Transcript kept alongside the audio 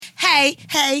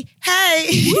Hey.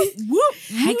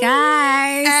 Hey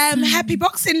guys. Happy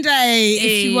Boxing Day.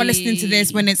 If you are listening to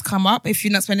this when it's come up, if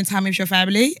you're not spending time with your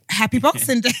family, happy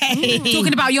Boxing Day.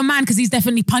 Talking about your man because he's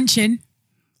definitely punching.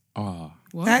 Oh,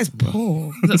 what? That is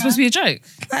poor. Is that supposed to be a joke?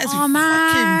 That is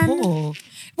fucking poor.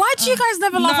 Why do you guys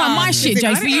never laugh at my shit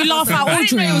jokes, but you laugh at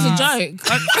Audrey? It was a joke.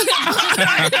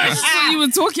 I just thought you were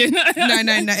talking.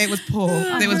 No, it was poor.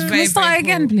 It was Can very, we start very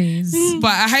again, poor. please? But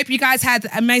I hope you guys had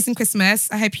an amazing Christmas.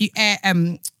 I hope you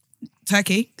ate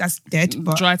turkey. That's dead.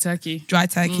 But dry turkey. Dry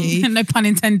turkey. No pun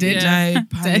intended. Yeah. No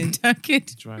pun Dead turkey.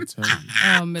 dry turkey.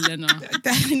 Oh, Milena.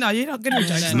 No, you're not good at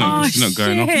jokes. It's not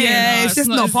going off. Yeah, No, it's just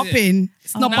not, not is popping.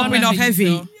 It's not popping off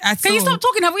heavy at Can all. you stop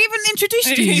talking? Have we even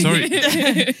introduced you?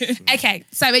 Sorry. Okay,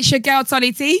 so it's your girl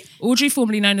Tolly T. Audrey,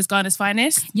 formerly known as Ghana's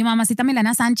finest. Your mamacita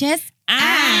Milena Sanchez.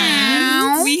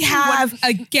 And we have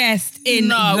a guest in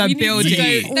the building.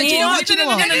 No, do you know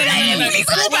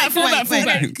what? Fall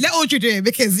back. Let Audrey do it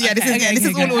because this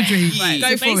is all Audrey. Right, Go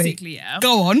so for basically, it.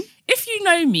 Go on. If you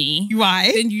know me,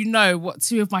 right, then you know what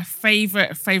two of my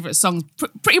favorite songs,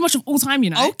 pretty much of all time,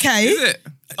 you know. Okay. Is it?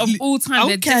 Of all time,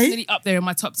 they're Okay. definitely up there in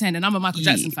my top 10, and I'm a Michael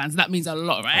Jackson fan, so that means a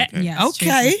lot, right? Okay. Yeah,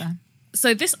 Okay.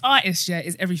 So this artist,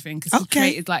 is everything because he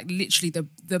created like literally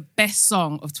the best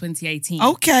song of 2018.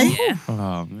 Okay. Yeah.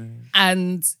 Oh, man.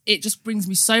 And it just brings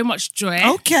me so much joy.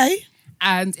 Okay.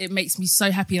 And it makes me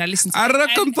so happy, and I listen to Out it. of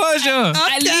composure.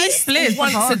 At least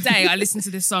once a day, I listen to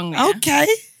this song. Yeah? Okay.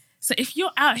 So if you're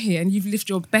out here and you've lived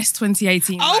your best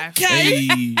 2018 life, Okay.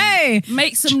 Hey. Hey.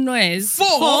 make some noise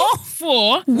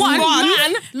For one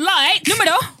man like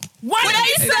Número. What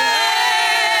I say.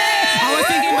 I was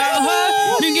thinking about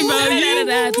her. Thinking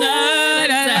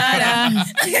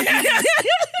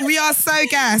We are so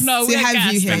gassed No, to we're have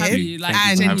gassed you to here. have you, like,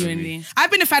 And genuinely. I've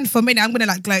been a fan for a minute. I'm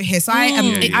gonna gloat here. So I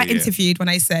Yeah. interviewed when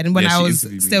I said, and when Yeah, I she was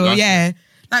interviewed me still last year.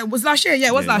 like was last year. Yeah,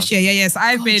 it was Yeah, last year. Yeah. So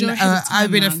I've been you're ahead of time,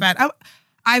 I've been a man. fan.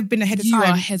 I've been ahead of You time.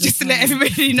 are ahead of just to let time.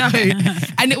 everybody know.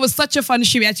 And it was such a fun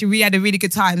show. We had a really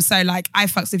good time. So like I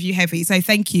fucks with you heavy. So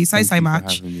thank you so Thank you for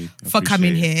much having me. I for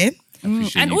coming appreciate here.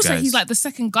 Appreciate And you also, guys. he's like the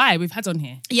second guy we've had on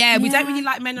here. Yeah, we don't really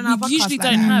like men on our podcast. We usually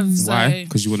like don't that. have. So. Why?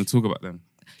 Because you want to talk about them.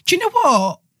 Do you know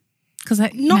what? Because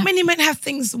Not many men have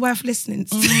things worth listening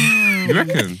to. You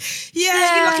reckon?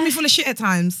 Yeah, you look at me full of shit at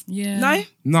times. Yeah. No?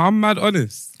 No, I'm mad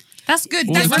honest. That's good.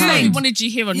 All That's the what time. I'm We saying. wanted you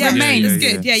here on Yeah, radio. main. yeah, It's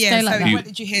good. Yeah. Stay like So that. what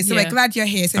did you hear? So Yeah. we're glad you're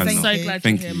here. So I thank know. you. So glad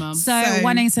Thank you're here, you. Mum. So So-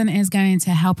 Wannington is going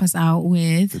to help us out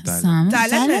with some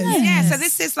Dilemmas. dilemmas. Yeah, so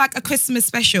this is like a Christmas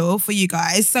special for you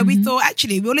guys. So we thought,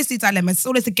 actually, we always do dilemmas. It's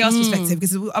always the girls' perspective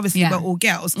because obviously we're all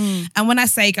girls. And when I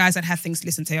say guys that have things to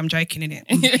listen to, I'm joking in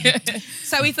it.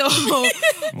 So we thought,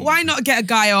 why not get a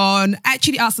guy on,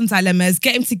 actually ask some dilemmas,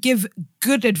 get him to give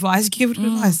good advice. Give good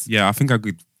advice. Yeah, I think I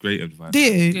give great advice. Do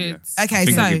you? Good. Yeah. Okay, I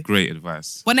think I so give great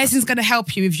advice. Wannington's going to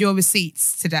help you with your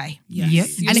receipts today. Yes.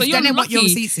 Yep. And So if you don't you're know what your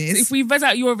lucky. receipts is. If we read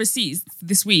out your receipts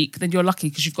this week, then you're lucky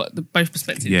because you've got both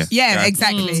perspectives. Yeah. Yeah,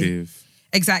 exactly. Active.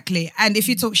 Exactly. And if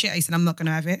you talk shit, Acen, I'm not going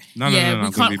to have it. No, Yeah, no, we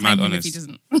I'm going can't to be claim mad him if he honest.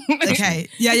 doesn't. Okay.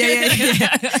 Yeah.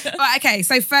 Right, okay,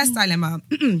 so first dilemma.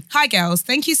 Hi, girls.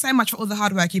 Thank you so much for all the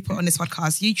hard work you put on this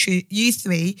podcast. You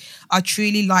three are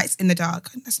truly lights in the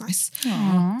dark. That's nice.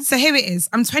 So here it is.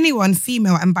 I'm 21,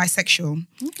 female and bisexual.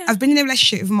 Okay. I've been in a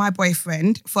relationship with my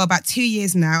boyfriend for about 2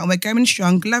 years now and we're going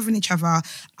strong, loving each other.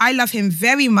 I love him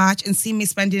very much and see me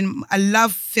spending a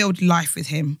love-filled life with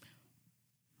him.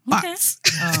 But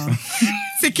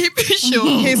to keep it short,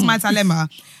 here's my dilemma.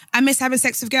 I miss having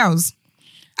sex with girls.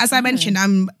 As I mentioned,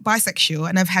 I'm bisexual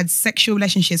and I've had sexual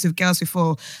relationships with girls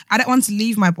before. I don't want to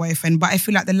leave my boyfriend, but I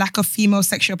feel like the lack of female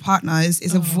sexual partners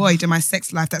is a void in my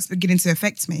sex life that's beginning to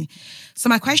affect me. So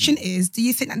my question is, do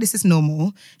you think that this is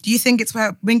normal? Do you think it's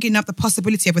worth bringing up the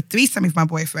possibility of a threesome with my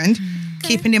boyfriend,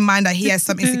 keeping in mind that he has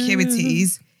some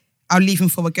insecurities? I'll leave him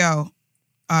for a girl.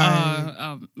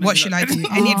 What should I do?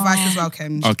 Any advice is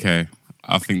welcome. Okay.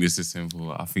 I think this is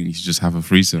simple. I think you should just have a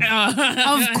threesome.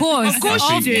 Of course. Of course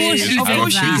you do. Of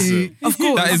course you do. Of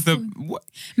course. That is the... What?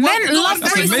 Men love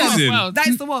That's threesome. amazing. That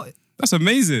is the what? That's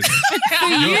amazing.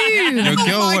 Your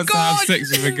girl my wants to have God.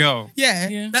 sex with a girl.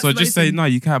 Yeah. That's So just say, amazing. no,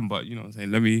 you can, but you know what I'm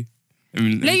saying? Let me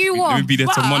you what? Let me be there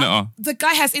to But monitor. the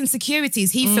guy has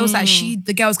insecurities. He feels like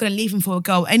the girl's going to leave him for a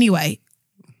girl anyway.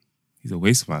 He's a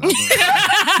waste man.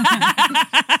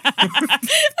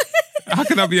 How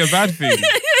can that be a bad thing?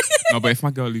 No, but if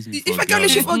my girl leaves me for If a girl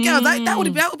leaves you for a girl, that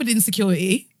would be an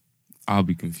insecurity. I'll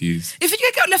be confused. If a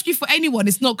girl left you for anyone,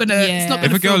 it's not gonna. Yeah. It's not If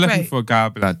gonna a girl feel left great. me for a guy, I'll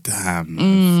be like, damn,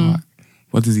 man, fuck.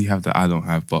 What does he have that I don't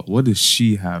have? But what does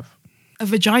she have? A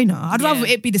vagina. I'd Yeah. rather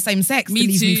it be the same sex Me to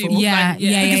leave me too. for. Yeah, Like, yeah.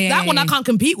 yeah, Because yeah, that one yeah. I can't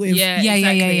compete with. Yeah, Yeah.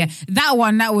 exactly. That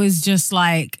one, that was just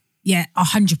like Yeah,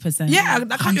 100%. Yeah,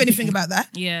 I can't do anything about that.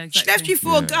 Yeah, She exactly. left you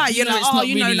for a guy. You're like, it's oh, not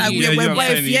you know, really like you. Yeah, we're you know what I'm both,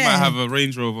 saying? You might yeah. have a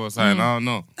Range Rover or something. I don't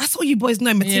know. That's all you boys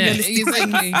know, materialistic.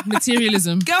 Exactly.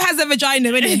 Materialism. Girl has a vagina,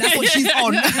 innit? That's what she's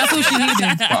on. That's all she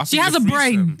needed. But I She think has the a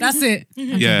brain. threesome- That's it.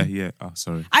 Yeah. Oh,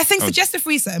 sorry. I think Oh. suggest a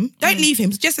threesome. Don't leave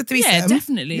him. Suggest a threesome. Yeah,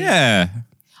 definitely. Yeah.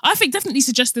 I think definitely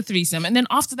suggest the threesome, and then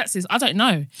after that says, I don't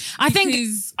know. I think-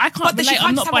 Because I can't But then she relate.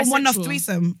 I'm can't not just have a one-off bisexual.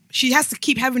 threesome. She has to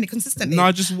keep having it consistently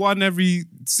No, just one every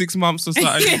 6 months or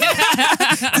something.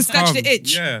 to scratch the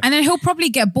itch. Yeah. And then he'll probably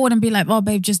get bored and be like, "Oh,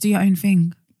 babe, just do your own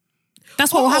thing."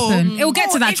 That's what will happen. It will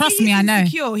get to that. If Trust he me, is I know.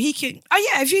 insecure, he can. Oh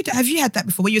yeah, have you had that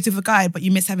before? Where you're with a guy but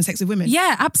you miss having sex with women?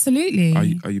 Yeah, absolutely. Are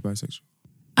you bisexual?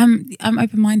 I'm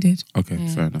open-minded. Okay,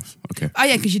 fair enough. Okay. Oh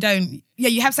yeah, because you don't. Yeah,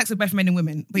 you have sex with both men and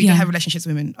women, but you Yeah. don't have relationships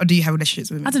with women, or do you have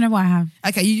relationships with women? I don't know what I have.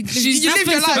 Okay, you live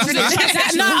your life.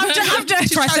 innit? No, I've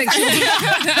just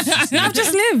trisexual. No, I've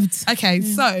just lived. Okay,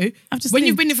 so just when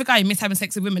you've lived. been with a guy and miss having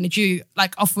sex with women, did you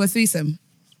like offer a threesome?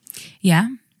 Yeah,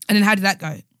 And then how did that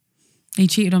go? he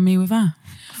cheated on me with her.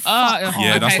 Oh,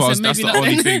 Yeah, that's okay, what. so That's maybe the not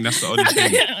only then. thing. That's the only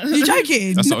thing. You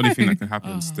joking? That's the only thing that can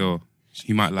happen. Still,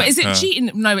 he might like. But is it her. cheating?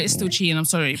 No, it's still cheating. I'm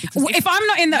sorry. Because If I'm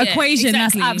not in the equation,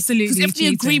 that's absolutely Because if the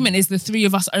cheating. agreement is the three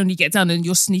of us only get done and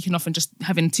you're sneaking off and just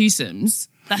having twosomes,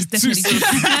 that's definitely Sneaking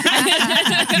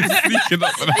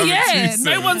up and having yeah. threesomes.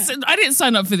 No one said I didn't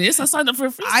sign up for this. I signed up for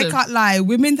a threesome. I can't lie.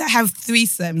 Women that have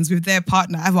threesomes with their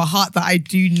partner have a heart that I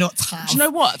do not have. Do you know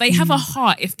what? They have a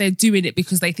heart if they're doing it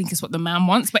because they think it's what the man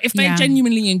wants. But if they Yeah.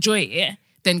 genuinely enjoy it,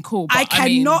 then cool. But I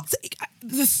mean, cannot.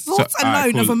 The thought So, alright,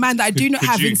 alone of cool. a man that I do not Could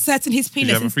have you- inserting his Did you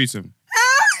penis. have a threesome?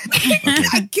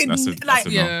 I could That's a like.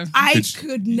 no. Yeah. I Did-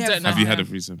 could never. don't know. Have you had a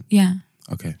threesome? Yeah.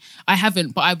 Okay. I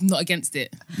haven't, but I'm not against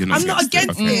it. You're I'm not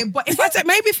against Okay. it, but if I don't,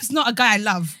 maybe if it's not a guy I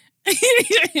love, maybe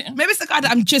it's a guy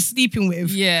that I'm just sleeping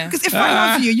with. Yeah. Because if I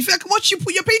love you, you feel like watch you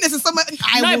put your penis in somewhere.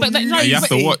 I No, will but that- no, lose You have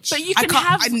to it. watch. But you I can can't-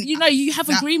 have, I- you have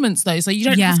that- agreements though, so you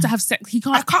don't Yeah. have to have sex. He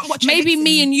can't. I can't watch Maybe anything.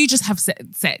 me and you just have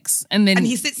sex, and then And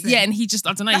he sits there. Yeah, and he just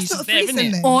I don't know. That's He's not just a there, threesome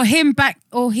isn't then. it?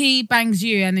 Or he bangs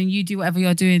you and then you do whatever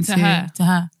you're doing to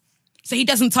her. So he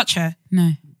doesn't touch her.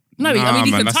 No. No, I Nah, mean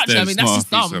he man, can that's touch dead. her. I mean It's that's not a just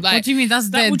dumb. threesome. Like, What do you mean? That's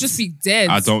that dead. would just be dead.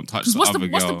 I don't touch Because the what's other the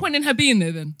girl. point in her being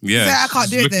there then? Yeah. So I can't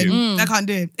do it just then. looking. I can't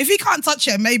do it. If he can't touch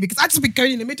her, maybe because I just be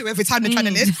going in the middle every time they're trying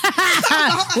to live.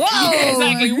 Whoa.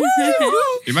 Exactly. Woo!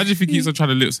 Imagine if he keeps on trying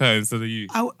to lips her instead of you.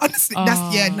 Honestly,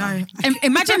 that's no.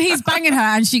 Imagine he's banging her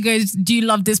and she goes, "Do you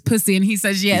love this pussy?" And he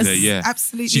says, "Yes." Yeah.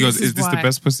 Absolutely. She goes, This "Is this the why.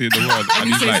 best pussy in the world?" And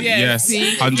he's says, like, yes. "Yes,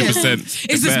 See? 100%.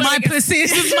 Is this my pussy? Is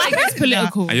this my It's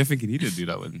political. And you're thinking he didn't do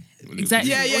that when he was- Exactly.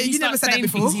 Yeah, yeah, Or he you never starts said that saying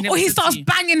before. things he never Or he said to starts you.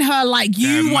 banging her like you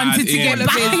Yeah, wanted to mad get in.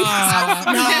 banged.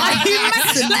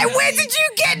 Like, where did you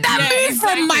get that move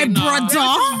from, my exactly, no. Where brother?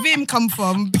 does Vim come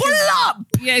from? Pull up.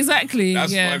 Yeah, exactly.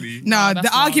 That's yeah. funny. No, that's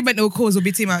the wild. argument it will cause will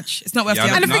be too much. It's not worth Yeah,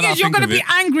 the And the Now argument. thing that is, I you're think going to of be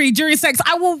it- angry during sex.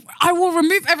 I will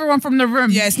remove everyone from the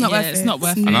room. Yeah, it's not Yeah, worth it. it's not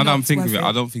worth it. And now that not I'm thinking of worth it,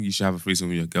 I don't think you should have a threesome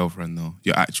with your girlfriend though.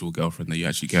 Your actual girlfriend that you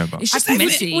actually care about. It's just I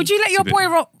think- messy. Would you let your boy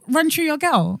run through your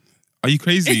girl? Are you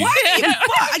crazy?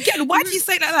 Why do you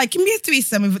say that? Like, give me a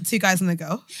threesome with 2 guys and a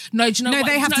girl. No, do you know No, what?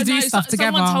 they have to do stuff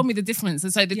together. Someone told me the difference.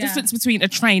 And so the difference between a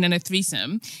train and a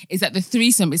threesome is that the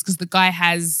threesome is because the guy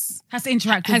has Has to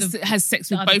interact with has sex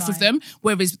with other both of guy. them,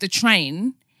 whereas with the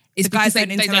train is The guys because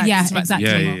don't they interact. Yeah, interact exactly.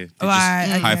 Yeah, together. yeah. They Right,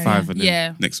 just okay, high five and then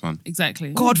yeah. next one.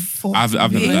 Exactly. God forbid. I've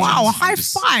never done that. Wow, I'm high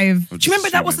just- five. I'm Do you remember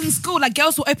just that was assuming. in school? Like,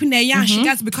 girls will open their yash,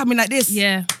 guys will be coming like this.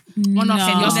 Yeah. One off No.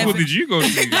 and What you're school never. did you go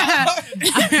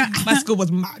to? My school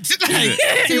was mad.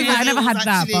 I never had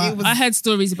that, but It I was, heard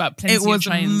stories about plenty it was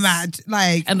of trains. mad.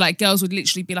 Like, And like girls would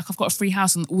literally be like, I've got a free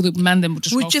house, and all the men then would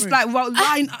just we go just through. like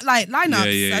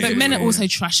lineups. Yeah, But men are yeah. also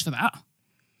trash for that.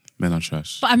 Men are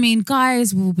trash. But I mean,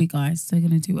 guys will be guys. They're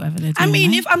going to do whatever they're doing. I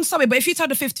mean, right? if I'm sorry, but if you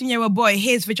told a 15-year-old boy,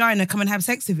 here's vagina, come and have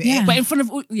sex with it. Yeah. But in front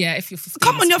of if you're 15,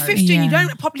 Come on, you're it's 15. Yeah. You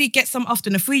don't probably get some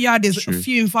often. A free yard is True. a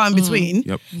few and far in between.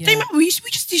 Yep. Do you remember we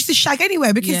just used to shag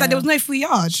anywhere because like, there was no free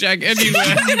yard. Shag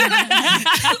anywhere.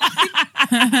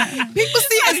 People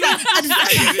see it as that.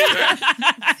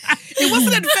 It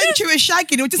wasn't adventurous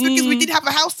shagging. It was just because we didn't have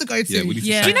a house to go to. Yeah, we need to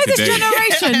Yeah. shag Do you know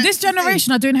this today. this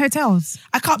generation are doing hotels.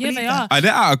 I can't Yeah, believe they that. are.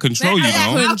 They're out of control, you They're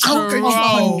know. out of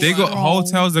control. They got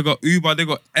hotels, they got Uber, they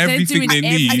got everything They're they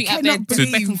doing need. everything at their cannot beck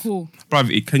believe- and call.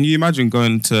 Bruv, can you imagine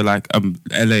going to like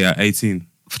LA at 18?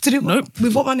 To do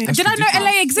with what money? Did I know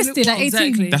LA existed at 18?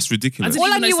 Exactly. That's I ridiculous. didn't All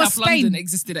I even know knew was South London Spain.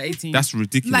 existed at 18. That's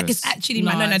ridiculous. Like it's actually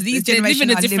No, no. These they're living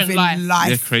generations a are different living life. life.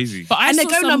 They're crazy. But I And they're saw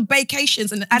going some- on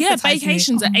vacations and Yeah, advertising it.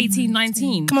 vacations at 18,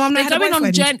 19. Come on, I've they're not had a going on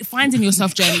boyfriend. finding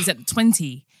yourself journeys at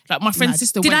 20. Like my friend's Mad.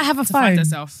 sister Did went I have a to find phone?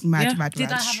 herself. Mad.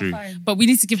 Did I have True. a phone? But we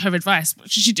need to give her advice. What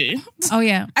should she do? Oh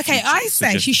yeah. Okay, I say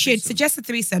Suggest she a should threesome. suggest a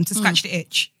threesome to scratch the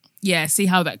itch. Yeah, see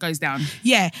how that goes down.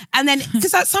 Yeah, and then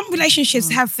because some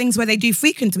relationships have things where they do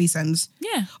frequent threesomes.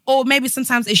 Yeah. Or maybe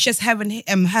sometimes it's just her and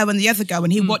the other girl,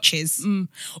 and he watches.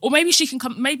 Or maybe she can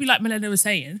come, maybe like Melena was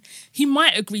saying, he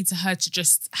might agree to her to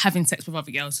just having sex with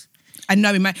other girls. And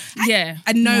no Yeah.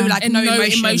 and no And no no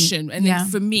emotion. emotion. And Yeah. then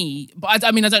for me, but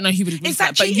I mean, I don't know who would agree It's to that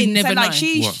that, but you cheating. never So know. like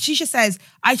she What? just says,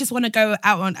 I just want to go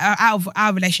out of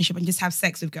our relationship and just have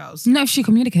sex with girls. No, if she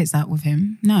communicates that with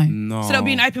him. No. No. So there'll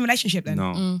be an open relationship then.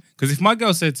 No. Because if my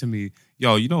girl said to me,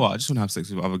 yo, you know what? I just want to have sex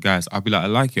with other guys. I'd be like, I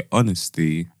like your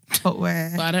honesty, But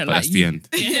where? But I don't but like that's you. the end.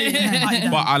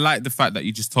 But I like the fact that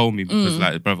you just told me because,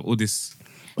 like, brother, all this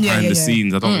Yeah, behind yeah, the yeah.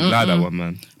 scenes, I don't really like that one,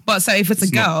 man. But so if it's a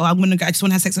girl, I'm gonna go. I just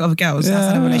want to have sex with other girls.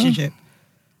 That's not a relationship.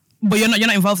 But you're not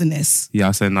involved in this. Yeah,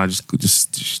 I said, no,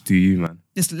 just do you, man.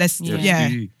 Just let's Just yeah.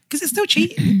 do you. Because it's still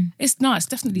cheating. It's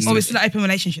definitely Or it's still an open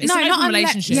relationship. It's No, an not open unless,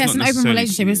 relationship. yeah, It's it's an not open necessarily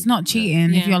relationship. It's cheating. not cheating.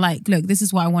 Yeah. If you're like, look, this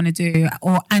is what I want to do,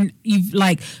 and you've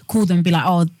like called them and be like,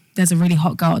 oh, there's a really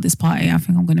hot girl at this party. I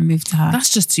think I'm going to move to her. That's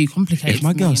just too complicated. If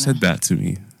my for me, girl you said that to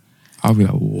me, I'll be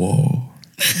like, whoa,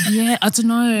 Yeah, I don't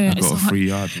know. I got a free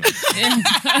yard, man.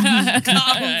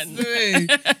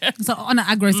 So on an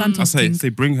Agro I Santos say,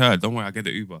 thing. bring her. Don't worry, I'll get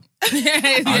the Uber. I'll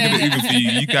get the Uber for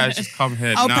you. You guys just come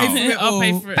here I'll now. pay for it all. I'll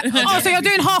pay for it. Oh, so you're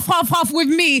doing half with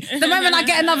me. The moment I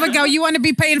get another girl, you want to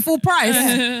be paying full price.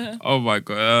 Oh my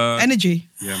God. Energy.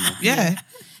 Yeah, man. Yeah.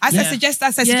 I said suggest.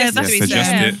 I said suggest. Yeah, to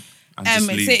suggest it. it. And just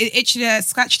So leave. it itch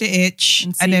scratch the itch,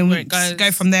 And see and then where it goes.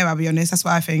 go from there. I'll be honest. That's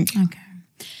what I think. Okay.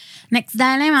 Next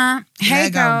dilemma. Hey, There you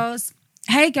go. girls.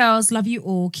 Hey, girls. Love you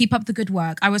all. Keep up the good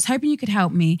work. I was hoping you could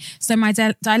help me. So my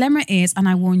dilemma is, and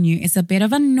I warn you, it's a bit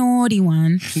of a naughty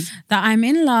one, that I'm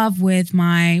in love with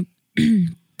my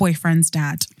boyfriend's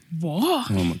dad.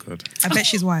 What? Oh my God. I bet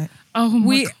she's white. Oh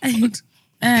my God.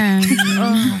 Um,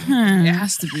 It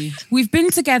has to be. We've been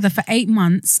together for 8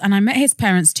 months and I met his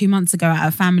parents 2 months ago at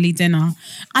a family dinner.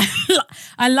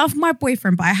 I love my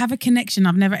boyfriend, but I have a connection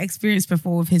I've never experienced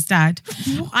before with his dad.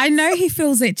 I know he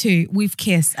feels it too. We've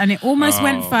kissed and it almost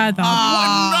went further.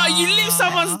 What? No, you leave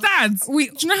someone's dad. Do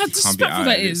you know how disrespectful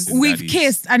that is? His We've daddy's.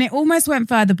 kissed and it almost went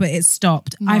further, but it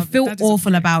stopped. No, I the feel dad is a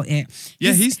awful about it.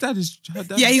 Yeah, his dad is. Her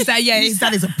dad. Yeah, his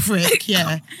dad is a prick.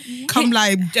 Yeah, come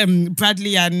like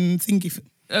Bradley and thingy.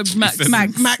 Max.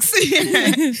 Max.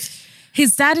 Yeah.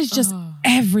 His dad is just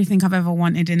everything I've ever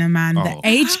wanted in a man. The Oh.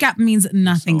 age gap means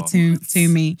nothing to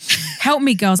me. Help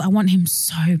me, girls. I want him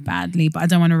so badly, but I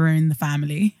don't want to ruin the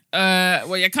family.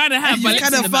 Well, you kind of have, You but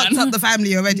kind of fucked up the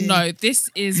family already. No, this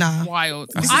is Nah. wild.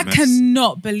 That's I a mess.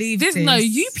 cannot believe this. No,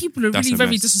 you people are That's really a very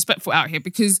mess. disrespectful out here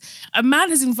because a man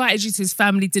has invited you to his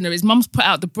family dinner. His mum's put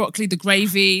out the broccoli, the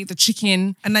gravy, the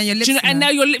chicken. And now your lips. Do you know, and now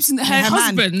you're lipsing her her man.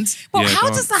 husband. Well, Yeah, how go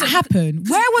on. does that happen?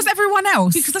 Where was everyone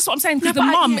else? Because that's what I'm saying. Because No,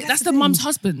 the but mum, yeah, that's the the mum's thing.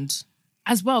 husband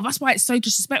as well. That's why it's so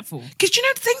disrespectful. Because you know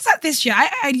things like this, yeah,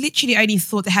 I literally only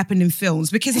thought they happened in films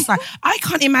because it's like I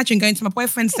can't imagine going to my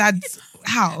boyfriend's dad's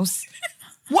house.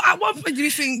 What at one point do you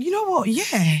think? You know what?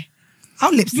 Yeah,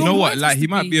 I'll lip. You know what? wife Like has he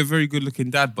to might be- be a very good looking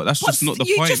dad, but that's just not the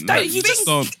you point. just don't. Like, You you just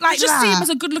don't. like You just see him that. as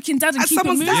a good-looking dad and As keep it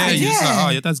someone's moving. dad, Yeah, you're just like, yeah. oh,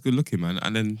 your dad's good looking, man,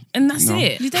 and then And that's you know.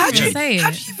 it. You don't How do even you, say how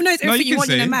it. do you know No, everything you you can want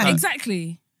in say a it. man?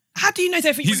 Exactly. How do you know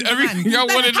everything He's you want in a man? everything I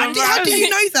wanted in a How do man. you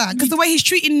know that? Because the way he's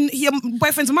treating your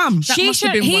boyfriend's mum. That must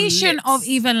have been He one shouldn't lips. have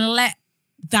even let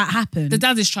that happen. The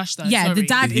dad is trash though. yeah, the sorry.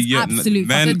 dad is Yeah, absolute.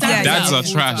 men, fucking dad- dads yeah, are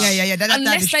yeah. trash. Yeah. That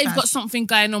Unless is they've trash. got something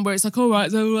going on where it's like, all right,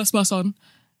 so that's my son.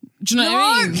 Do you know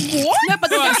what I mean? What? No,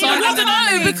 but Right, so I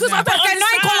don't know because I don't Okay, no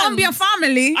understand. Colombian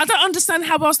family. I don't understand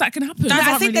how else that can happen. I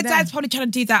aren't think really the dad's probably trying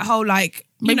to do that whole like,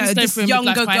 Maybe you know, he's going this through a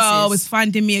younger midlife girl crisis. was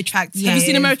finding me attractive. Have you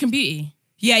seen American Beauty?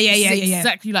 Yeah. It's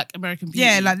exactly like American Beauty.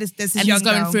 Yeah, like this and young he's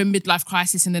going girl. through a midlife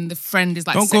crisis, and then the friend is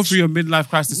like, Don't go through your midlife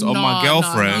crisis on my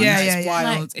girlfriend. Yeah, It's yeah.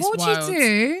 wild. Like, It's what would wild. you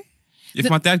do? If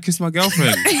my dad kissed my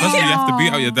girlfriend, first of all, you have to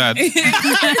beat out your dad. Then you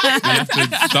have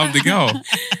to dump the girl.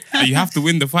 And you have to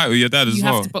win the fight with your dad as You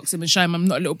well. have to box him and show him I'm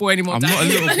not a little boy anymore. I'm Dad. not a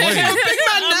little boy. Big man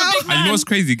now. And you know what's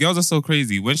crazy? Girls are so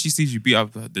crazy. When she sees you beat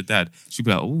up the dad, she'll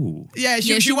be like, ooh. Yeah,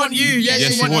 Yeah, she want you. Yeah, Yeah,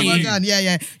 she she want want you. you. Done.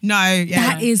 Yeah. No,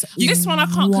 yeah. That is This one I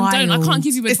can't condone. I can't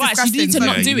give you It's advice. You need to disgusting.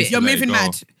 not Yeah, do you need it. to You're let it moving go.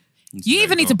 mad. You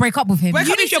even need to break up with him. Break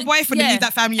You up with your boyfriend and yeah. leave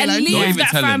that family And alone. leave Don't even that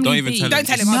tell him. Don't family even be. tell him. Don't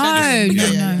tell him. No, I'll no,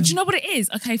 tell him. no. Do you know what it is?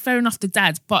 Okay, fair enough, the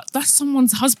dad, but that's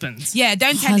someone's husband. Yeah,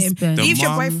 don't tell him. Husband. Leave The your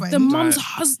mum. boyfriend. The mum's Right.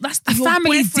 husband. That's a your family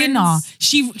boyfriend's- dinner.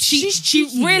 She's She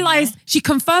cheeky, realized she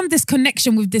confirmed this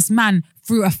connection with this man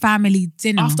through a family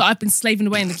dinner. after I've been slaving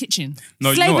away in the kitchen.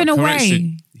 No, you know Slaving what? away.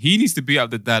 Correction. he needs to beat up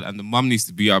the dad and the mum needs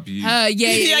to beat up you. Yeah.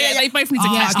 They both need to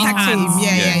catch tag hands. team.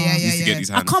 Yeah. Needs to get these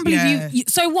I hands. can't believe you.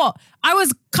 So what? I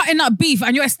was cutting up beef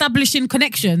and you're establishing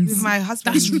connections. With my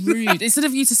husband. That's rude. Instead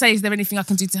of you to say, is there anything I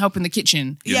can do to help in the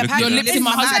kitchen? Yeah, You're You're lifting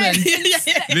my husband.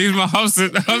 Leave my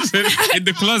husband in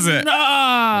the closet.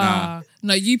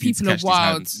 No, you people are catch these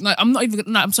wild. hands. No, I'm not even.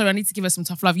 No, I'm sorry. I need to give her some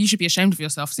tough love. You should be ashamed of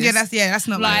yourself, sis. That's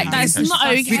not Like right. that's not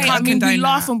okay. We can't we condone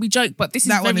laugh that. and we joke, but this is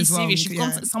That one very is wrong, serious. You've gone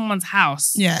yeah. to someone's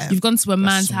house. Yeah. You've gone to a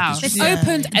man's so house. They've disrespectful.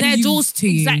 opened And their you've- doors to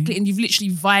you. Exactly, and you've literally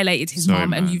violated his Sorry,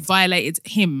 mum and man. you violated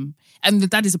him. And the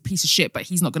dad is a piece of shit, but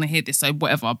he's not going to hear this, so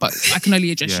whatever. But I can only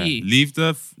address Yeah. you. Leave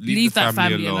the that family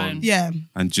family alone. Yeah.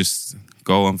 and just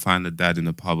go and find the dad in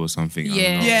a pub or something. I don't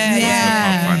Yeah. know.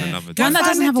 Yeah. I'll find another One dad. that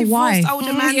doesn't have a wife.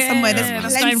 Older man somewhere. There's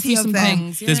that's going plenty through of some them.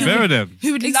 things. There's better of them.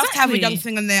 Who would love to have a Exactly. young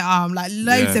thing on their arm, like loads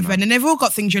Yeah, of them, man. and they've all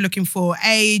got things you're looking for: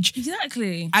 age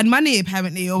Exactly. and money,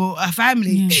 apparently, or a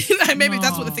family. Like maybe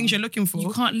that's what the things you're looking for.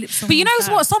 You can't lip But you know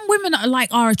what? Some women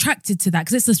are attracted to that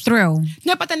because it's a thrill.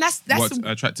 No, but then that's What's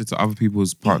attracted to other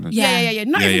people's partners? yeah.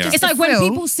 Not even Yeah. just It's the like when thrill.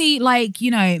 people see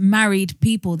married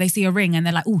people, they see a ring and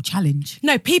they're like, oh, challenge.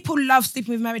 No, people love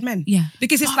sleeping with married men. Yeah.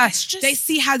 Because it's Oh, like it's just- they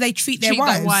see how they treat their Treat their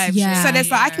wives. wives, Yeah. So there's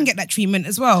like I can get that treatment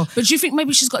as well. But do you think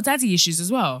maybe she's got daddy issues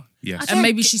as well? Yes. And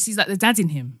maybe she sees like the dad in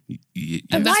him. And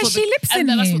why That's is what she lip-syncing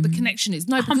That's what the him? connection is.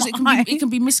 No, because Come on. it can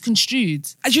be misconstrued.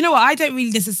 Do you know what? I don't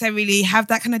really necessarily have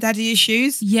that kind of daddy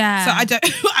issues. Yeah. So I don't.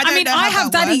 I mean, know I how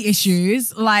have that daddy works.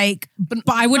 issues, but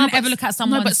I wouldn't but- ever look at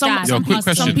someone's but some- dad. Yo, some quick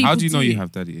husbands- question. some How do you people know you do.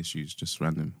 have daddy issues? Just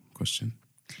random question.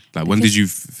 Like, when did you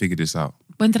figure this out?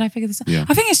 When did I figure this out? Yeah.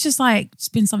 I think it's just it's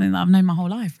been something that I've known my whole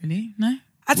life, really. No?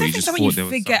 I Well, don't you think just so when you thought there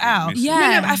was figure something out. missing. Yeah.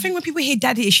 No, but I think when people hear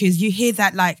daddy issues, you hear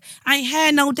that like, I ain't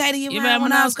had no daddy around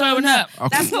when I was growing up. Okay.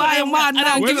 That's why I'm wild. I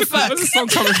don't give a fuck. Where's the song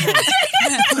coming from?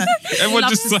 Everyone Love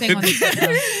just to sing on said.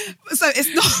 it. So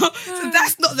it's not. So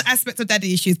that's not the aspect of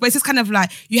daddy issues. But it's just kind of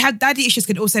like you have daddy issues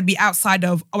could also be outside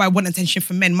of I want attention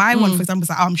from men. My one, for example, is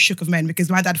like I'm shook of men because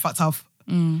my dad fucked off.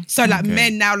 So like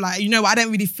men now like I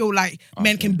don't really feel like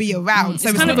men can be around. So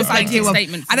it's kind not of a this idea blanket of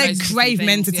statement for I don't those different crave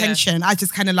men's things, yeah. attention. I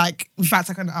just kind of like in fact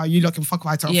I kind of you lot can fuck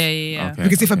right off. Yeah. Okay.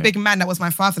 Because if a big man that was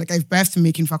my father that gave birth to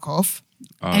me can fuck off.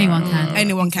 Anyone can.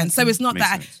 Anyone can. So it's not Makes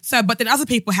that. sense. So, but then other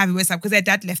people have it where it's like because their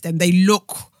dad left them, they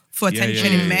look for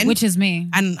attention in men, Which is me.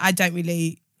 and I don't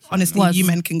really. Honestly, Was. you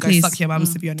men can go Please. suck your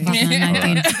mums, to be honest.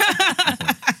 2019.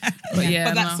 But yeah,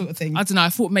 But that no. sort of thing. I don't know. I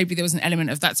thought maybe there was an element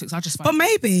of that too. 'Cause I just But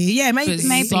maybe,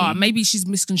 maybe she's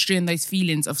misconstruing those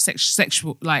feelings of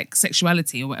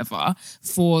sexuality or whatever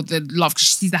for the love because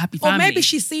she sees the happy Or family. maybe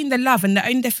she's seen the love, and the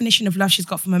only definition of love she's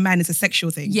got from a man is a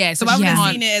sexual thing. Yeah, So so rather she than can't-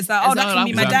 seeing it as like, as oh, that though, can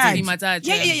be my like, dad. be my dad,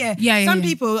 Yeah. Yeah, Some yeah.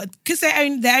 people, because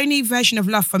their only version of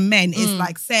love for men is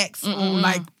like sex or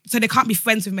like, so they can't be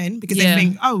friends with men because Yeah. they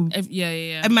think, oh,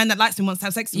 Yeah. a man that likes me wants to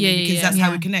have sex with Yeah, me because yeah, that's how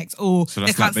yeah. we connect. Or So they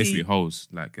that's can't like basically see. hoes,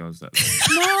 like girls that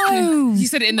No. You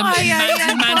said it in the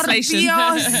manslation.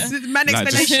 Man like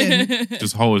explanation.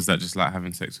 just hoes that just like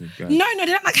having sex with guys. No, they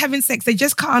don't like having sex. They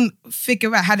just can't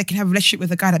figure out how they can have a relationship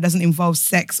with a guy that doesn't involve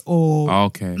sex or Oh,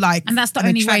 okay. like. And that's the an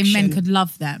only way men attraction. could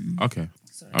love them. Okay.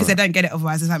 Because they don't get it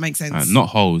otherwise. Does that make sense? Not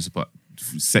hoes, but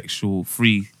sexual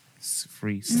free.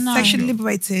 No. Sexually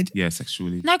liberated. Yeah,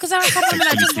 sexually. No, because there are some women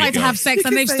that just like to have sex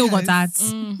and they've still got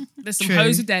dads. There's some True.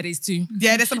 hoes with daddies too.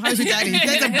 Yeah, there's some hoes with daddies.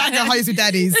 There's a bag of hoes with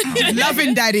daddies.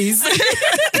 Loving daddies.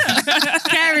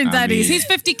 Caring daddies. mean- He's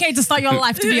 50K to start your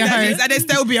life to be a Daddies, hoe. and then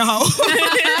still be a hoe.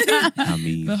 I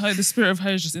mean, The spirit of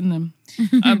hoes just in them.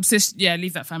 Sis, yeah,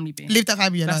 leave that family be. Leave that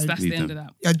family alone. That's Leave the end them. of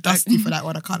that. You're dusty for that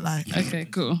one, I can't lie. Okay,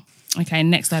 cool. Okay,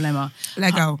 next dilemma.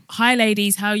 Let go. Hi,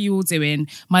 ladies. How are you all doing?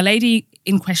 My lady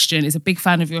in question is a big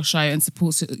fan of your show and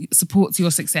supports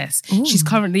your success. She's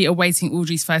currently awaiting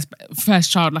Audrey's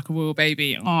first child like a royal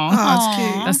baby. Aww. Oh, that's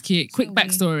cute. That's cute. Quick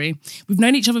backstory. We've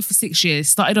known each other for 6 years,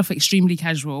 started off extremely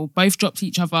casual, both dropped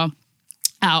each other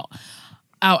out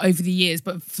over the years,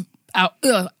 but out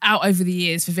over the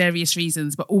years for various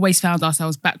reasons, but always found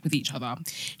ourselves back with each other.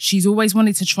 She's always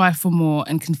wanted to try for more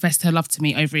and confessed her love to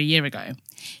me over a year ago.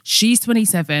 She's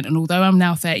 27, and although I'm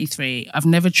now 33, I've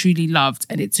never truly loved,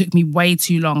 and it took me way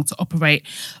too long to operate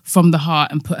from the heart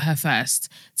and put her first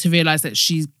to realise that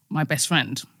she's my best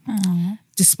friend.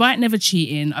 Despite never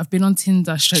cheating, I've been on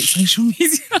Tinder, social media,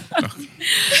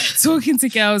 talking to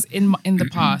girls in the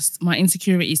past. My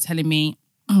insecurities telling me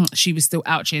she was still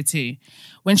out here too.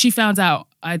 When she found out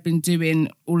I'd been doing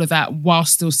all of that while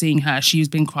still seeing her, she's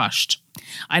been crushed.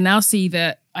 I now see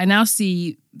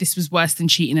this was worse than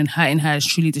cheating, and hurting her has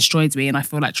truly destroyed me, and I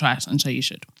feel like trash, and so you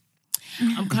should.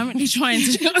 I'm currently trying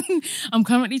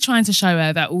to show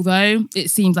her that although it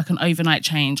seems like an overnight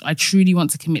change, I truly want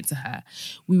to commit to her.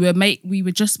 We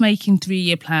were just making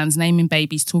 3-year plans, naming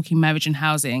babies, talking marriage and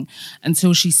housing,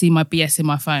 until she see my BS in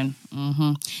my phone.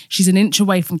 She's an inch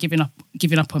away from giving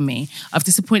up on me. I've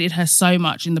disappointed her so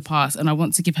much in the past, and I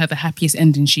want to give her the happiest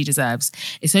ending she deserves.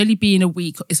 It's only been a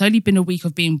week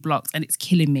of being blocked, and it's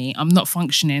killing me. I'm not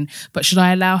functioning, but should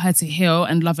I allow her to heal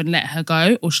and love and let her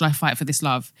go, or should I fight for this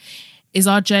love? Is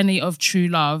our journey of true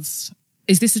love?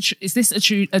 Is this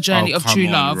a journey of true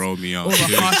love, or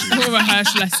a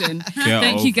harsh lesson?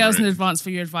 Thank you, girls, in advance for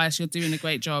your advice. You're doing a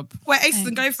great job. Wait,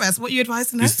 Acen, go first. What are you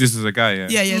advising her? This is a guy, yeah?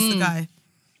 Yeah, it's the guy.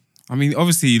 I mean,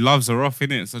 obviously he loves her off,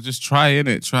 innit? So just try,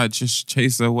 innit? Just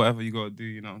chase her, whatever you got to do,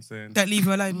 you know what I'm saying? Don't leave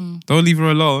her alone. Don't leave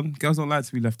her alone. Girls don't like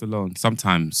to be left alone.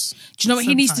 Sometimes. Do you know what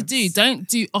he needs to do? Don't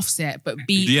do Offset, but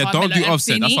be Yeah, Carmelo don't do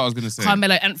Offset. Anthony. That's what I was going to say.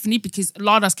 Carmelo Anthony, because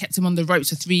Lada's kept him on the ropes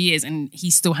for 3 years and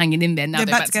he's still hanging in there. Now they're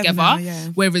back together. Now, yeah.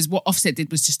 Whereas what Offset did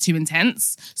was just too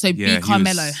intense. So Yeah, be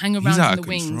Carmelo, hang he's around out in of the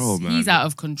wings. control, man. He's out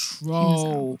of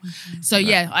control. So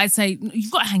yeah, I'd say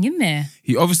you've got to hang in there.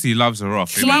 He obviously loves her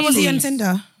off. So why was he on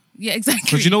Tinder? Yeah, exactly.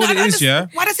 Because you know what it is, yeah?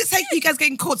 Why does it take you guys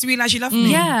getting caught to realise you love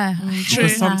me? Yeah.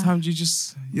 Because sometimes you're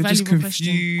just Valuable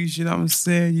confused, you know what I'm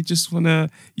saying? You just want to,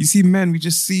 you see men, we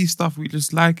just see stuff, we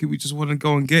just like it, we just want to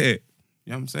go and get it.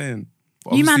 You know what I'm saying?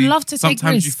 But You man obviously, love to take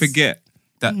sometimes you risks. forget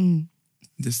that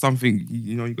there's something,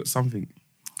 you know, you got something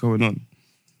going on.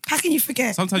 How can you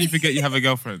forget? Sometimes you forget you have a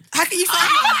girlfriend. How can you forget?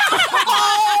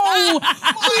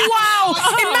 Wow!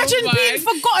 Imagine my- being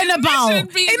forgotten about.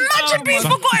 Imagine being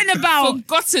forgotten about.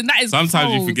 Forgotten. That is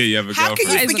Sometimes you cold. forget you have a How girlfriend. can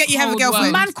you That is forget a you have a cold girlfriend?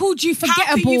 word. Man called you forgettable.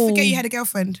 How can you forget you had a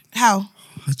girlfriend? How?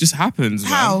 It just happens,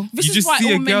 man. How? This You is just why see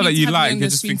all a men girl need that to you have like, you you're on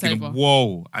just your thinking, screensaver.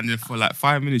 whoa. And then for like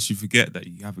 5 minutes, you forget that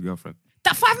you have a girlfriend.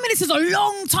 That 5 minutes is a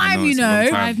long time, know, you it's a long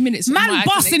know. time. 5 minutes. Man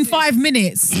bust in 5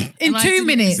 minutes. In And I 2 didn't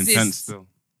minutes. It's Exist. intense still.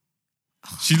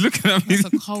 She's looking at me.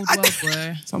 That's a cold world,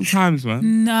 bro. Sometimes,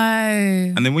 man. No.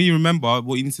 And then when you remember,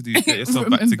 what you need to do is get yourself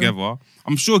back Remember. together.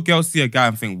 I'm sure girls see a guy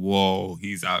and think, whoa,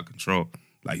 he's out of control.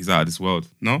 Like he's out of this world.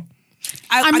 No?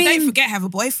 I mean- don't forget I have a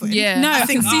boyfriend. Yeah. No, I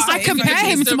think I I compare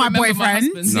him to my boyfriend.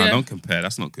 No, don't compare.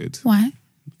 That's not good. Why?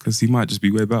 Because he might just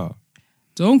be way better.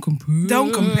 Don't compare.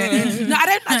 Don't compare. No,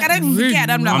 I don't forget.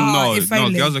 I'm like, if No,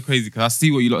 only. girls are crazy because I see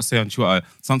what you lot say on Twitter.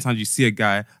 Sometimes you see a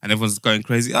guy and everyone's going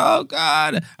crazy. Oh,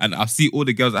 God. And I see all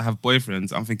the girls that have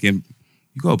boyfriends. I'm thinking,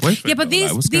 you got a boyfriend. Yeah, but though.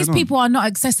 Like, what's these going on? people are not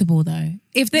accessible though.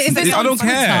 If it's I on don't care.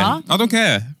 Twitter, I don't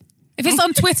care. if it's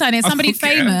on Twitter and it's I somebody don't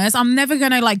care. famous, I'm never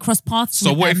gonna like cross paths.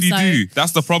 So with what them, if you so- do?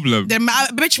 That's the problem. Then my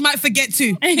bitch might forget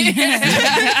too. See,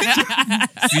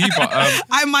 but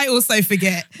I might also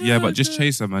forget. yeah, but just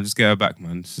chase her, man. Just get her back,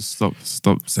 man. Just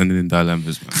stop sending in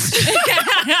dilemmas, man.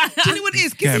 Do you know what it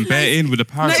is? Getting bare in with a No,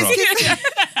 paragraph.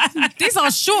 These are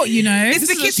short, you know. it's This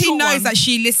is a because he short knows one. that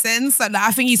she listens. So like,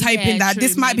 I think he's hoping that true,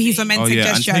 this might be his maybe. romantic and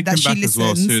gesture take that him she back listens. as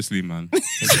well. Seriously, man.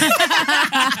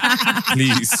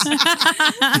 Please.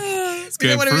 We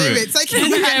don't want to move it. Take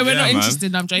it back. Yeah, we're Yeah, not man.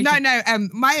 interested. I'm joking. No.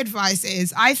 My advice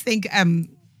is, I think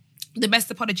the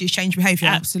best apology is change behaviour.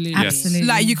 Absolutely. Yes. Absolutely.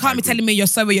 Like you can't be telling me you're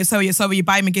sorry, you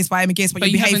buy him a gift, but But your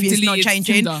you haven't behaviour is not deleted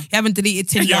changing. Tinder. You haven't deleted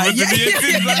Tinder. You haven't Yeah. deleted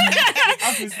Tinder.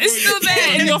 It's still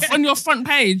there on your front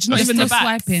page, not even the Still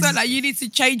back. swiping. So like you need to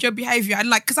change your behaviour, and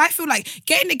like, because I feel like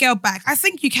getting a girl back, I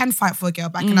think you can fight for a girl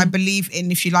back, and I believe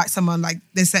in, if you like someone, like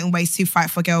there's certain ways to fight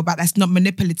for a girl back that's not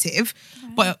manipulative,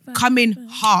 but come in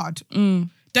hard.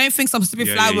 Don't think some stupid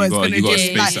Yeah, flower you is gotta- gonna you gotta just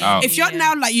space like. it out. If you're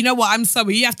now like, you know what, I'm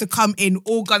sorry, you have to come in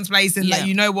all guns blazing. Yeah. Like,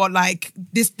 you know what, like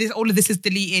this, all of this is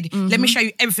deleted. Let me show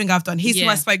you everything I've done. Here's who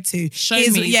Yeah. I spoke to. Show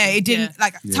Here's, me. yeah, it didn't Yeah.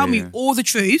 like tell me yeah. all the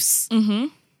truths.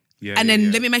 Yeah, And then yeah.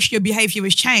 let me make sure your behaviour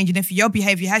has changed. And if your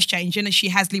behaviour has changed, and she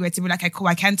has leeway to be like, okay, cool,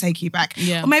 I can take you back.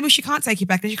 Yeah. Or maybe she can't take you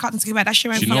back. Then she can't take you back. That's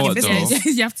your own Do you know fucking what, though?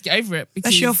 business. You have to get over it.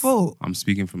 Because That's your fault. I'm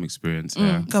speaking from experience.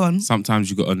 Yeah. Go on. Sometimes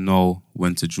you got to know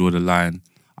when to draw the line.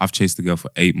 I've chased the girl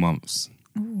for 8 months.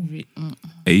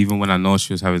 Even when I know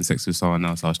she was having sex with someone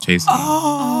else, I was chasing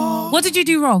her. What did you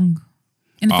do wrong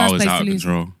in the I first was place out to of lose?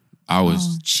 control. I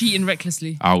was, Cheating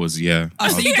recklessly. yeah. Oh,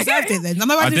 so you deserved it then.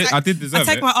 I did deserve I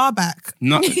take it. my R back.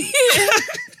 No,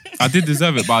 I did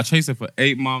deserve it, but I chased her for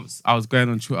 8 months. I was going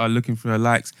on Twitter looking for her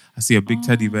likes. I see a big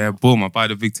teddy bear. Boom, I buy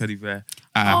the big teddy bear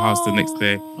at her house the next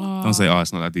day. Don't say,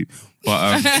 it's not that deep.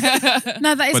 But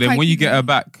No, that is. but then quite when you cute. get her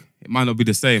back, it might not be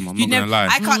the same. I'm You not never, gonna lie.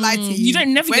 I can't lie to you. You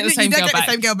don't never get the When same you girl don't get back.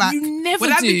 the same girl back. You never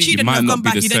When I've do. been cheated It and might I've not gone be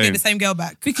back, the you don't get same. the same girl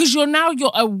back. Because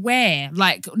you're aware.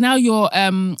 Like now your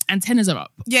antennas are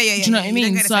up. Yeah. Do you know what I You don't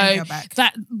mean? get the same So girl back.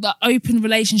 that the open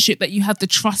relationship that you had, the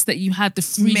trust that you had, the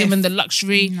freedom Myth. and the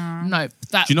luxury. No,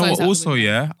 that Do you know goes what? out the Also, window.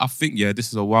 yeah, I think, yeah, this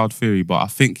is a wild theory, but I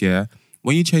think, yeah,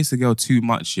 when you chase a girl too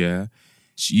much, yeah,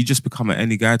 you just become an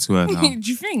any guy to her now. Do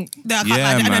you think? No, I, Yeah,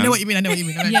 I man. know what you mean. I know what you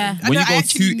mean. Yeah. When you go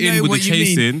too in with the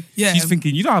chasing, she's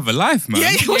thinking, you don't have a life, man.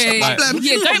 Yeah, what's your Like, problem?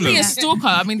 Yeah, don't be a stalker.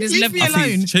 I mean, there's Leave me levels. I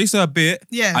think alone. chase her a bit,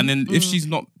 Yeah. and then if she's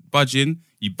not budging,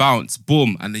 you bounce,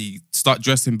 boom, and then you start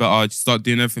dressing better, you start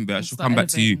doing everything better. She'll come back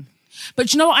to you.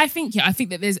 But you know what I think? Yeah, I think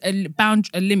that there's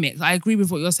a limit. I agree with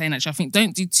what you're saying. Actually, I think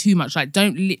don't do too much. Like,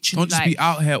 don't literally. Don't just be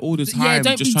out here all the time, Yeah,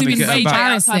 don't just be trying to doing get her rage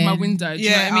back. outside my window. Do you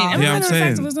know what I mean? Yeah, I'm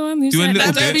saying. Do a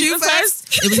little bit. Do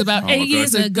first. It was about Oh my 8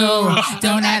 years God. ago.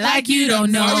 Don't act like you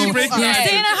don't know. Oh, we break Yeah. out.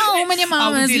 Staying at home when your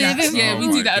mama's do that. living. Yeah, we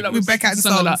Oh do my that a lot. We break out in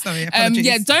song a song. lot. Sorry, apologies.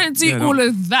 Yeah, don't do Yeah, no. all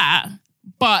of that.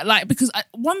 But like, because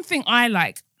one thing I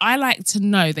like to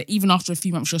know that even after a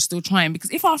few months you're still trying.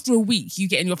 Because if after a week you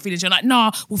get in your feelings, you're like,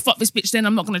 nah, well fuck this bitch, then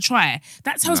I'm not gonna try.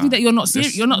 That tells me that you're not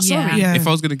serious. You're not Yeah. sorry. Yeah. If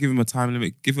I was going to give him a time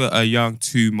limit, give her a young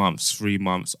 2 months, 3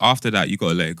 months. After that, you got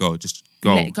to let it go. Just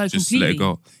go. Let it go just completely. let it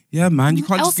go. Yeah, man. You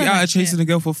can't just Also be out like chasing a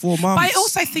girl for 4 months. But I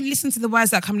also think, listen to the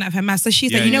words that are coming out of her mouth. So she's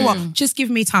Yeah, like, you know yeah. what? Just give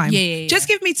me time. Yeah. Just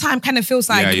give me time kind of feels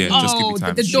like, Yeah, yeah, just give me oh,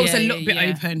 time. the door's Yeah, a little bit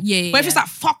yeah. open. Yeah, But if it's yeah. like,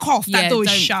 fuck off, that door is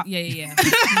don't- shut. Yeah. Yeah,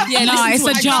 No, listen it's to a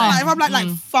what I jar. Like, if I'm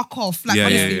like, fuck off. Like, Yeah,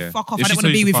 yeah, honestly, yeah. fuck off. If I she don't want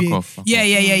to tells be you with to you. fuck off, fuck Yeah.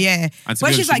 And to But be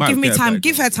honest, she's she like, might give me get time, back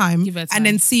give her again. time. Give her time. And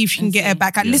then see if she can And get her see.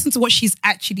 back. Like, Yeah. listen to what she's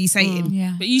actually saying.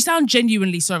 Yeah. But you sound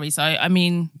genuinely sorry. So I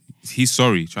mean, He's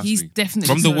sorry, trust He's me. definitely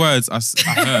From the sorry. words I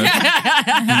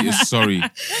heard, he is sorry.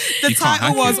 The He can't title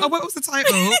hack was, it. what was the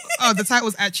title? Oh, the title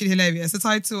was actually hilarious. The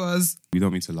title was, We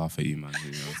don't mean to laugh at you, man.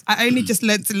 You know. I only just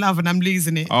learnt to love and I'm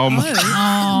losing it. Oh my.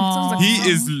 Oh. He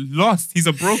is lost. He's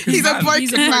a broken He's man. a broken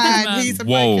He's a broken man. man. He's a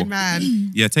Whoa. broken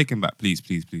man. Yeah, take him back, please.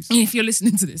 if you're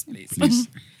listening to this, please. Please.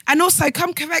 And also,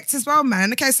 come correct as well,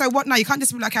 man. Okay, so what now? You can't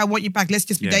just be like, I want you back. Let's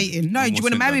just be Yeah. dating. No, No do you more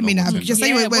want to marry Tinder, me no now? more Because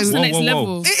Tinder. say, Yeah, what's the Whoa, next whoa, whoa.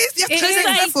 level? It is. You have to It say is the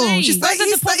next level. 33. She's Where's the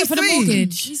he's deposit for the 33.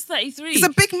 mortgage? She's 33. He's a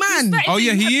big man. Oh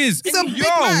yeah, he is. He's a big Yo,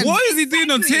 man. what is he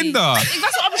doing on Tinder? That's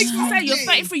what I was just gonna say. You're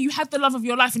Exactly. 33. You had the love of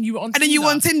your life, and you were on. And then you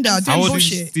want Tinder, How doing old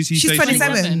bullshit. did she She's say she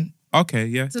 27. Okay,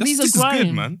 yeah. So these are this is good,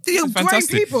 grown. man. These are This is grown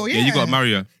fantastic. people, you yeah. got to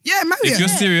marry her. Yeah, marry If her. you're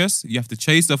serious, you have to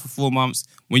chase her for 4 months.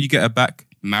 When you get her back,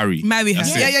 marry. Marry her.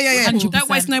 That's Yeah, it. yeah. 100%. Don't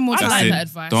waste no more I That's like time. it. that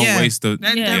advice. Don't Yeah. waste the.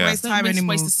 Don't yeah. waste time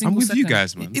anymore. Waste a single I'm with you second.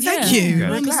 guys, man. Thank Yeah. you. Yeah.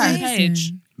 We're On the same glad.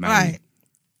 page. Marry. Right.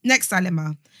 Next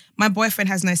dilemma. My boyfriend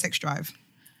has no sex drive.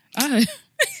 Oh.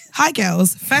 Hi,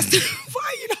 girls. First, why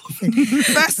are you laughing?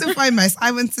 First and foremost,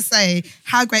 I want to say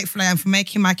how grateful I am for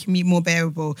making my commute more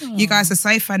bearable. You guys are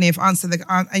so funny. They've answered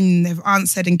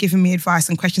and given me advice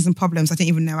on questions and problems I didn't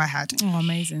even know I had. Oh,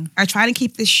 amazing. I try to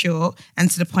keep this short and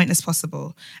to the point as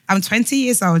possible. I'm 20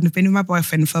 years old and have been with my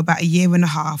boyfriend for about a year and a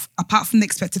half. Apart from the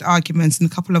expected arguments and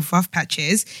a couple of rough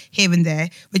patches here and there,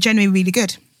 we're generally really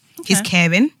good. He's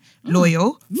caring,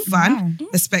 loyal, fun,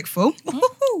 respectful.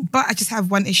 But I just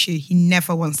have one issue. He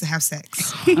never wants to have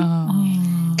sex.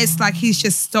 It's like he's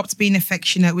just stopped being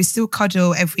affectionate. We still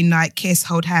cuddle every night, kiss,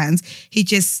 hold hands. He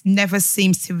just never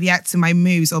seems to react to my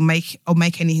moves or make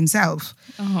any himself.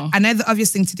 I know the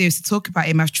obvious thing to do is to talk about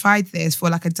him. I've tried this for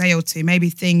like a day or two,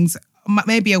 maybe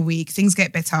a week. Things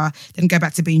get better, then go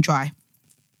back to being dry.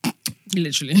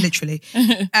 Literally.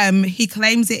 He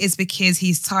claims it is because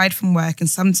he's tired from work and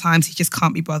sometimes he just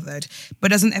can't be bothered.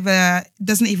 But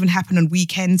doesn't even happen on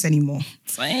weekends anymore.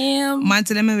 Damn. My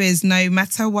dilemma is no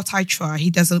matter what I try, he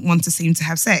doesn't want to seem to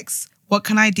have sex. What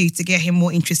can I do to get him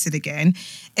more interested again?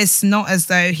 It's not as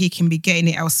though he can be getting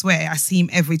it elsewhere. I see him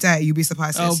every day. You'll be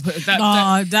surprised. Oh, sis. but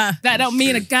that that don't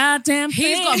mean a goddamn thing.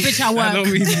 He's got a bitch at I don't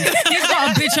work. mean- He's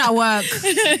got a bitch at work.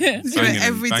 You know, Banging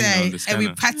every on day, the and we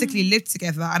scanner. practically live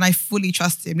together, and I fully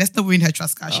trust him. Let's not ruin her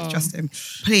trust, guys. I should trust him.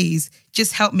 Please,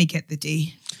 just help me get the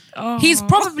D. He's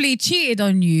probably cheated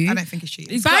on you. I don't think it's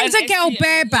cheating. He's got Banged an a girl STI.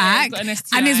 bareback Yeah, he's got an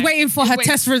STI. and is waiting for her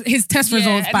his test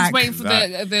results and back. he's waiting for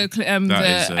That the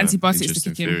That is antibiotics to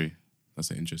interesting kick in. theory. That's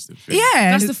an interesting theory.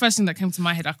 Yeah. That's the first thing that came to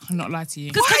my head. I cannot lie to you.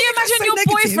 Because can you are you guys imagine so your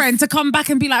negative? boyfriend to come back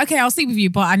and be like, okay, I'll sleep with you,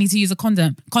 but I need to use a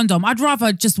condom. I'd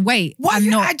rather just wait. Why are and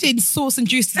you not. adding sauce and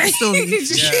juice to the story? Where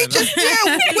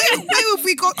have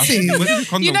we got Where to? did the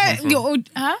condom You know, come from?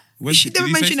 huh? When- She did never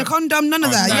he say mentioned a something? condom, none of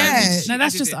Oh, that. no. Yeah. No,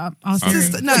 that's I just did our theory.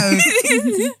 Just- no.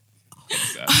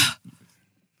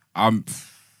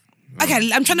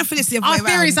 Okay, I'm trying to flip this the other Our way around.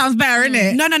 theory sounds better,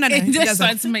 innit? No. It It just doesn't.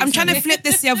 started to make I'm trying to sense. flip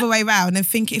this the other way around and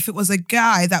think if it was a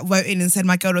guy that wrote in and said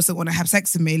my girl doesn't want to have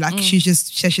sex with me, like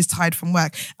she's tired from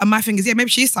work. And my thing is, yeah, maybe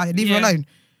she's tired. Leave her Yeah. alone.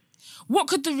 What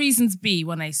could the reasons be,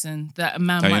 one Acen, that a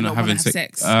man That might you're not not want having to have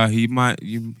sex. sex? He might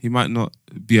not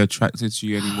be attracted to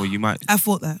you anymore. I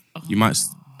thought that. You might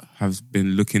have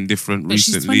been looking different But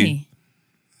she's recently. 20.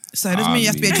 So it doesn't mean you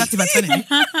have to be attractive at 20.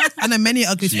 I know many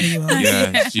ugly 20 you are.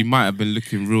 Yeah, she might have been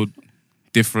looking real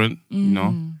different, you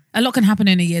know. A lot can happen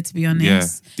in a year, to be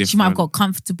honest. Yeah, she might have different. got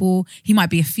comfortable. He might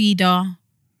be a feeder.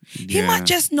 He might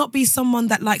just not be someone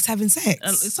that likes having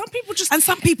sex. Some people just and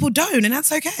some people don't, and that's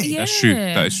okay. Yeah. That's true.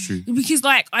 That is true. Because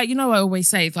I always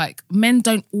say, like, men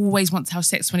don't always want to have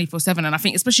sex 24/7. And I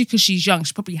think especially because she's young,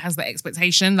 she probably has that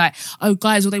expectation. Like, oh,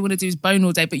 guys, all they want to do is bone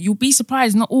all day. But you'll be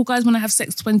surprised, not all guys want to have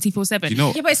sex 24/7. You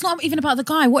know, Yeah, but it's not even about the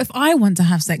guy. What if I want to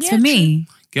have sex for me?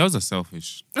 girls are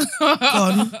selfish.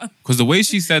 Gone. Because the way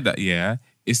she said that,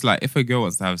 it's like if a girl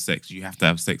wants to have sex, you have to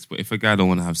have sex. But if a guy don't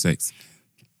want to have sex,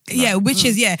 Yeah, which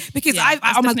is because Yeah,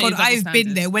 that's oh my definitely god, double I've been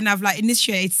standard. there when I've like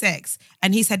initiated sex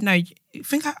and he said no. I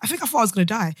think I thought I was gonna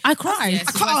die. I cried. Yes,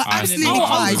 I can't I absolutely didn't.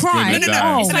 cried. I'll cry.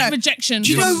 No. It's No. like rejection.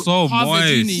 Do you know- so Harvard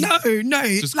moist. uni. No,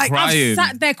 Just like crying.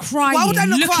 Sat there crying, Why would I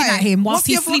not looking cry? at him whilst What's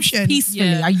the he other sleeps option? peacefully.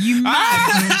 Yeah. Are you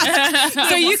mad?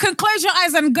 So you can close your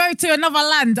eyes and go to another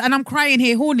land, and I'm crying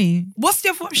here, horny. What's the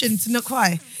other option to not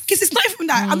cry? Because it's not even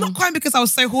that. I'm not crying because I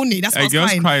was so horny. That's why I was girls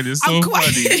crying. crying is so I'm crying.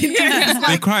 funny. It's They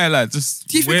like, cry like just.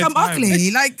 do you think weird I'm times.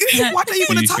 ugly? Like, why don't you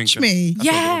Do want you to touch think me? That's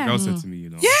what Yeah. the girl said to me,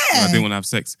 Yeah. I didn't want to have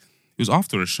sex. It was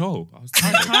after a show. I was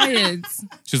tired. Tired.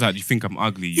 She was like, "You think I'm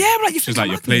ugly?" Yeah, I'm like, you She think was like, I'm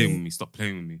 "You're ugly." playing with me. Stop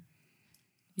playing with me."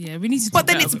 Yeah, we need to. But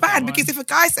then it's bad because if a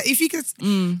guy say,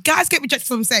 guys get rejected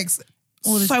from sex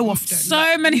so often.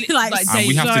 So many like And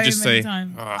we have so to just many say,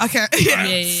 times. Okay.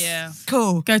 yeah.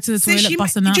 Cool. Go to the So toilet,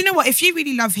 bust a do nut. you know what? If you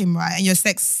really love him, right, and your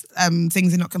sex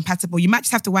things are not compatible, you might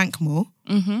just have to wank more.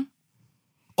 Mm-hmm.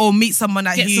 Or meet someone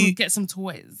that Get some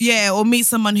toys. or meet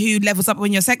someone who levels up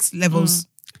on your sex levels.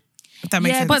 If that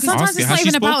makes Yeah, sense. but sometimes Ask her, it's has not she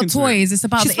even about spoken to him? toys. It's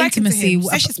about She's the spoken to intimacy him.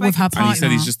 So she's with spoken her to And partner. he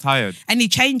said he's just tired. and he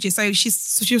changes. So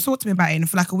she'll talk to me about it, and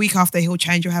for like a week after, he'll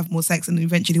change. He'll have more sex, and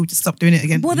eventually he'll just stop doing it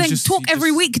again. Well, then just- talk he every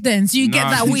just- week then, so you get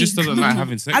that he week. just doesn't like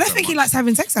having sex. I don't that think he much. likes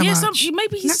having sex that Yeah, much.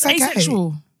 maybe he's That's okay.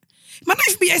 asexual. Man, not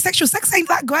even be asexual. Sex ain't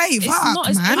that great. Fuck, not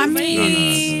as- man. I No, mean,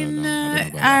 I don't know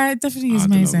about that. definitely is I don't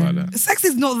know amazing. about that. Sex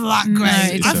is not that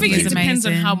great. it's I think it amazing. depends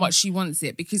on how much she wants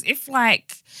it. Because if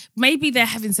like maybe they're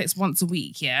having sex once a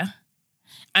week, yeah,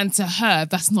 and to her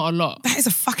that's not a lot, That is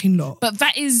a fucking lot. but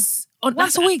that is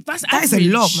Once a week. That's That is a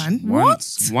average. lot, man.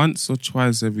 Once or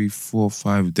twice every 4 or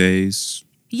 5 days.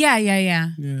 Yeah. Yeah.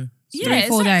 Yeah,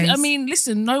 3-4 days. I mean,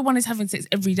 listen, no one is having sex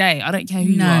every day. I don't care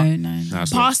who you No. are. Nah, it's not.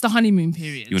 Past the honeymoon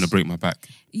period. You want to break my back?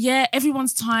 Yeah,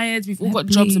 everyone's tired. We've all got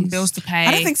jobs and please. bills to pay.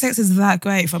 I don't think sex is that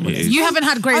great. If I'm honest. is. You haven't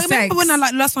had great I sex. remember when I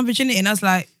like lost my virginity, and I was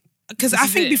like, because I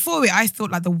is think it. before it, I thought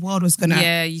like the world was gonna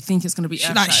Yeah, you think it's gonna be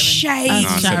like earth-shattering. shake. Nah,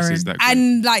 sex Sharon. is that great.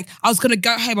 And like I was gonna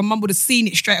go home and mum would have seen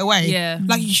it straight away. Yeah.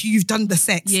 Like you've done the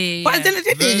sex. Yeah, But yeah. then I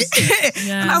did it.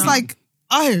 Yeah, and I was no. like,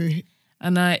 oh.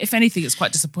 And if anything, it's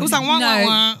quite It disappointing. was like, wah, wah,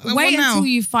 wah. No, What wait now? until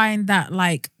you find that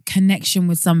like connection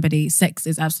with somebody. Sex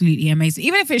is absolutely amazing,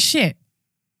 even if it's shit.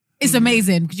 It's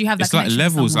amazing because you have that. It's like connection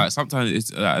with levels. someone. Like sometimes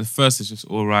it's at first it's just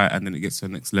all right, and then it gets to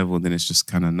the next level, and then it's just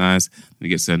kind of nice. Then it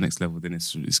gets to the next level, then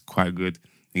it's quite good.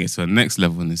 Then it gets to the next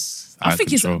level, and it's I out think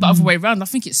of it's control. the other way around. I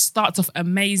think it starts off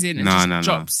amazing and No.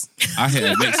 drops. I hit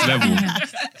a next level.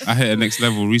 I hit a next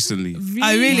level recently.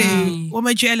 Oh really? What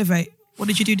made you elevate? What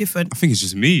did you do different? I think it's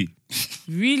just me.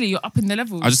 Really, you're up in the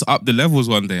levels. I just upped the levels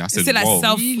one day. I said, Is it like "Whoa."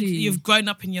 self? Really? You've grown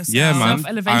up in yourself. Yeah, man.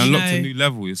 Self-elevation. I unlocked No. a new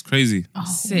level. It's crazy.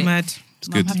 Sick. Mad. It's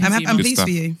good. happy I'm, for you, I'm man. pleased stuff.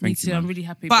 for you. Me Thank too. you, I'm man. really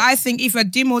happy. But I think if I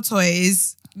do more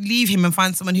toys, leave him and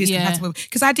find someone who's Yeah. compatible.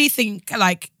 Because I do think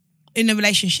like in a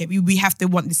relationship, we have to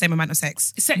want the same amount of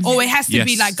sex. Sex- Or it has to Yes.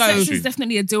 be like go. sex true. is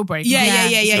definitely a deal breaker. Yeah.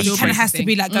 That's You kind true. of has to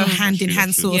be like go hand in true, hand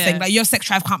that's sort of true. thing. Like your sex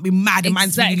drive can't be mad and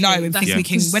mine's really low and That's think we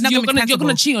can. because We're not you're going to be you're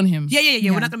gonna compatible. cheat on him.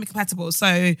 Yeah. We're not going to be compatible.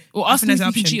 So Or I ask think him there's if an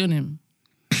you can option. cheat on him.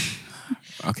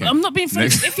 Okay. I'm not being funny.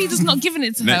 Next- If he does not giving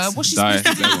it to her, Next what's she die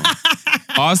supposed to do? level.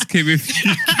 Ask him if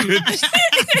you could.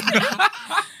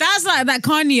 That's like that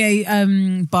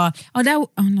Kanye bar. Oh no,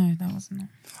 that wasn't it.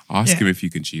 Ask Yeah. him if you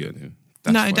can cheat on him.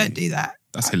 That's No, funny. don't do that.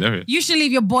 That's hilarious. You should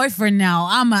leave your boyfriend now.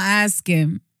 I'ma ask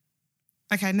him.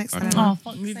 Okay, next Okay. time.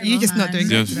 fuck You're just not doing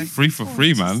You're good today. free for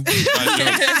free, man. Do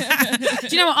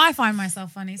you know what? I find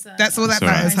myself funny. So That's all that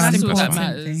That's all right. matters. That's Huh? all that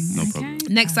matters. thing, No okay? problem.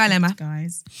 Next dilemma.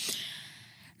 guys.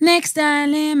 Next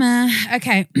dilemma.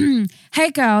 Okay.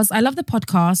 Hey girls, I love the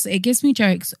podcast. It gives me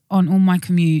jokes on all my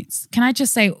commutes. Can I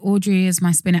just say Audrey is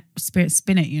my spirit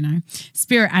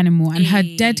animal, and her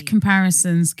Hey. dead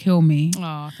comparisons kill me.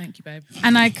 Oh, thank you, babe.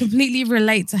 And I completely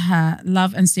relate to her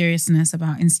love and seriousness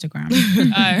about Instagram.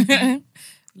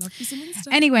 Love you some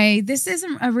Insta. Anyway, this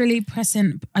isn't a really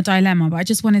pressing a dilemma, but I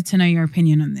just wanted to know your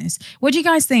opinion on this. What do you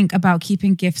guys think about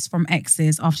keeping gifts from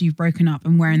exes after you've broken up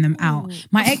and wearing them out?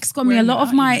 My ex got me a Wearing lot them of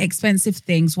out, my you know. expensive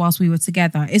things whilst we were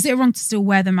together. Is it wrong to still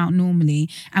wear them out normally?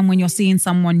 And when you're seeing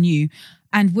someone new,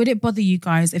 And would it bother you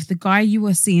guys if the guy you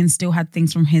were seeing still had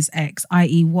things from his ex,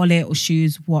 i.e. wallet or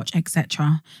shoes, watch,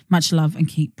 etc.? Much love and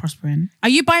keep prospering. Are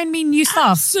you buying me new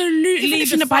stuff? Absolutely. Even if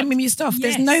you're not buying me new stuff,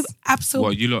 there's no absolute...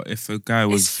 Well, you lot, if a guy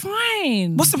was... It's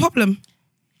fine. What's the problem?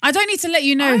 I don't need to let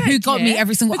you know who got me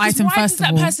every single item first of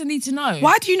all. Why does that person need to know?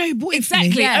 Why do you know who bought it for me?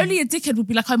 Exactly. Only a dickhead would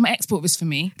be like, oh, my ex bought this for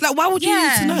me. Like, why would you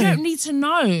need to know? You don't need to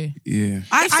know. Yeah.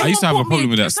 I used to have a problem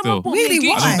with that still. Really?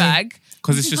 Why? Bag,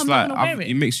 Because it's just like,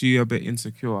 it makes you a bit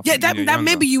insecure. I Yeah, think, when you're that younger.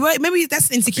 maybe you were. Maybe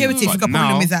that's insecurity if you got a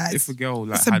problem with that. If a girl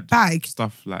like It's a had bag.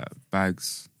 stuff like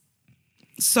bags,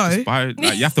 So buy,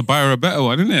 like, you have to buy her a better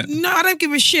one, isn't it? no, I don't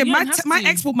give a shit. You My don't have my to.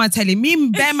 ex bought my telly. Me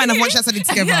and Bear Man have watched that telly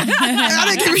together. I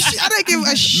don't give a shit. I don't give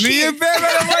a shit. Me and Bear Man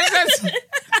have watched that.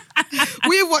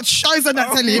 We watch shows on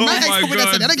that telly. Oh my ex my bought me that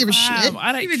God. telly. I don't give a shit.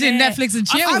 I don't You've been care. doing Netflix and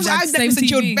chill. I've with that same Netflix and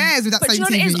chilled TV. bears with that But do same you know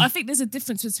what it TV. is? I think there's a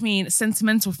difference between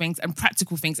sentimental things and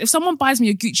practical things. If someone buys me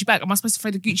a Gucci bag, am I supposed to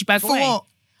throw the Gucci bag For away? what?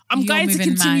 I'm You're going to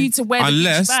moving continue mad. to wear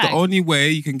Unless the Gucci bag. the only way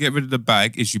you can get rid of the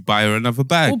bag is you buy her another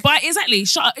bag. Well, buy exactly.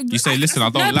 Shut up. You say, listen, I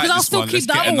don't like because I'll this still one. keep Let's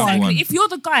the get other another one. one. If you're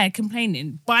the guy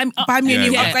complaining, buy me Buy me a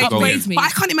new Yeah, upgrade. go upgrade with. me. But I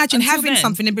can't imagine Until having then.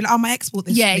 something and be like, oh, my ex bought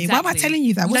this Yeah, for me. Why am I exactly. telling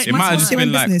you that? What's It might have just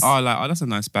been like, business? oh, that's a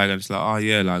nice bag. And it's like, oh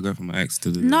yeah, like I go from my ex to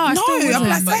the. No, I No, still I'm wouldn't.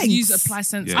 like, But thanks. use apply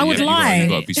sense. Yeah, I would you gotta- lie. you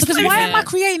gotta be Because straight. why am I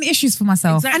creating issues for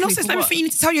myself? Exactly. And also, it's for not what? everything you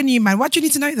need to tell your new man. Why do you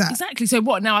need to know that? Exactly. So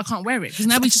what? Now I can't wear it because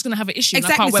now we're just gonna have an issue. And I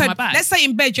Exactly. can't wear So my bag. let's say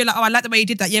in bed you're like, oh, I like the way you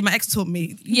did that. Yeah, my ex taught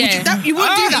me. Yeah. You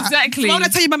wouldn't do that. Exactly. Why would I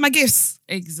tell you about my gifts?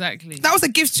 Exactly. That was a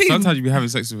gift too. Sometimes you be having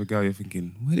sex with a girl, you're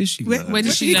thinking, where did she? Where learn Where did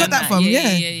this? she you got learn that from?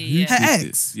 Yeah. yeah. Her Who's ex.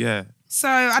 this? Yeah. So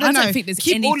I don't know. think there's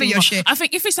Keep all of anything your wrong. shit. I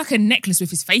think if it's like a necklace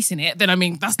with his face in it, then I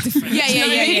mean that's different. Yeah, Do you yeah, know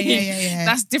what yeah, I mean? yeah.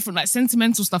 That's different, like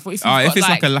sentimental stuff. Or if, you've If got, it's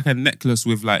like a necklace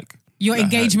with like Your like,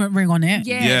 engagement ring on it.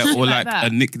 yeah, or shit like that. a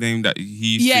nickname that he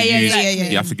used Yeah, to yeah, use, yeah, yeah.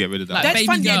 you have to get rid of that. Like That's baby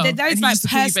fun. Yeah, girl. there's And he like used to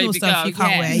call you personal baby stuff girl. you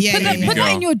can't Yeah. wear. Yeah, Put yeah, that, yeah. put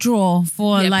that in your drawer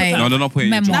for Yeah, put like that- No, not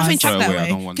putting it in your memoirs. Nothing drawer. chucked that Throw away. I way.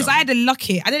 don't want Because that. I had a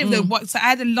locket. I don't even know what. So I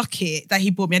had a locket that he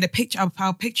bought me. I had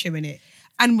a picture in it.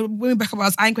 And when we back up, I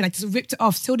was angry. I just ripped it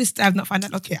off. Till this day, I've not found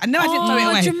that locket. I know I didn't throw it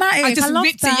away. Dramatic. I just love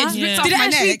ripped that. it. Just ripped Yeah. off Did it my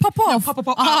actually neck. pop off? Pop.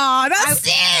 Oh, that's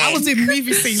I was in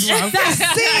movie scenes, bro. That's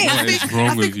sick. What is wrong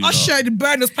I with think you? Usher and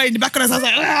Burn was playing in the back of us. I was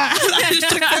like, I just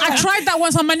took that I off. tried that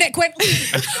once on my neck went. But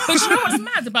you know what's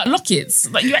mad about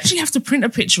lockets? Like you actually have to print a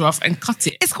picture off and cut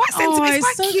it. It's quite sensitive. Oh, it's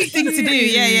it's quite so cute thing to do.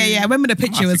 cute. Yeah. I remember the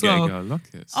picture as well.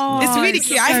 Lockets. Oh, It's really it's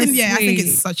cute. so I think sweet.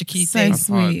 it's such a cute So thing. That's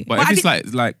hard. sweet. But But if I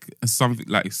it's like something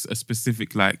like a specific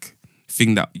like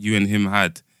thing that you and him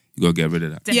had, you gotta get rid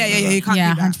of that. Yeah. You can't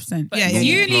Yeah, do that. 100%. Yeah.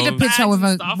 You need a Clothes. picture with Bags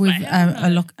a and stuff, with like, hell a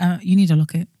lock. You need a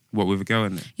locket. What with a girl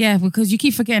in it? Yeah, because you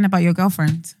keep forgetting about your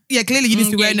girlfriend. Yeah, clearly you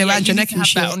need to be wearing it around your you neck need and to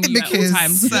shit. have that on you at all Because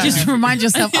times. Just remind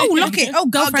yourself. Oh, locket. Oh,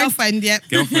 girlfriend. girlfriend, yep.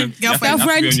 Girlfriend. You have to- you have to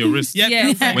Girlfriend. be on your wrist. Yep. Yeah,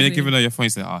 exactly. When you're giving her your phone, you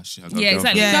say, oh shit, I got a Yeah,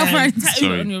 girlfriend. exactly. Yeah. Girlfriend. Tattoo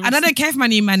Sorry. on your And I wrist. don't care if my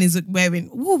new man is wearing.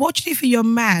 Ooh, what do you do for your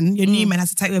man? Your new man has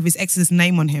to tattoo of his ex's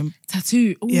name on him.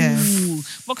 Tattoo. Ooh. Yeah.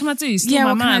 What can I do? Still Yeah,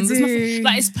 my what can I man. There's do? nothing,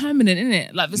 like it's permanent, isn't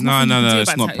it? Like there's No, nothing no, you can no, do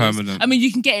it's about not tattoos. permanent. I mean,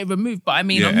 you can get it removed, but I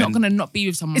mean, Yeah, I'm not and- gonna not be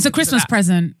with someone. It's a because of Christmas that.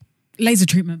 present. Laser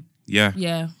treatment. Yeah.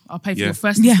 Yeah, I'll pay for Yeah. your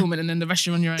first Yeah. installment and then the rest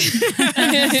you're on your own.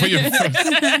 For your first-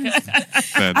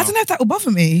 Fair I enough. don't know if that will bother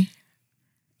me.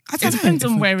 I It don't depends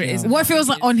know. on where it is. What feels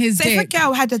like on his So if a dick?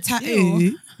 girl had a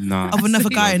tattoo Nah. of another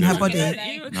guy in her body,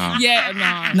 Nah.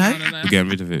 Yeah, No? We're getting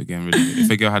rid of it. We're getting rid of it. If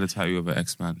a girl had a tattoo of an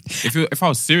ex-man, if I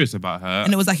was serious about her,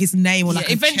 and it was like his name or like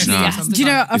Yeah, a eventually chest it or has something. Do you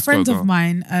know a It's friend gotta of go.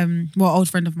 mine, old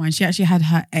friend of mine, she actually had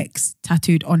her ex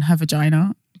tattooed on her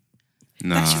vagina.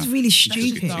 nah. That's just really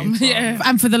stupid. dumb. Yeah.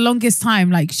 And for the longest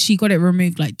time, like she got it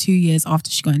removed like 2 years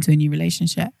after she got into a new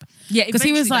relationship. Yeah, Because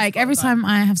he was eventually like, that's every got done. time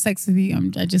I have sex with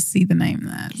you, I just see the name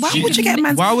there. Why would you get a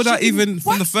man? Why would I even,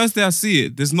 from the first day I see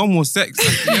it, there's no more sex.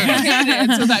 Yeah.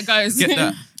 until that goes. Get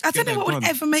that. I don't know Get what that would done.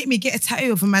 ever make me get a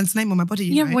tattoo of a man's name on my body.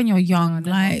 You Yeah, know? when you're young,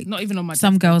 like Not even on my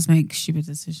some girls make stupid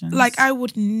decisions. Like I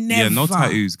would never. Yeah, no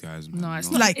tattoos, guys. Man. No, it's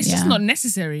No. not. Like- It's just Yeah. not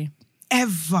necessary.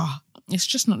 Ever. It's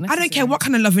just not I necessary. don't care what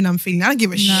kind of loving I'm feeling. I don't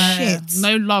give a shit.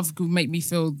 No love could make me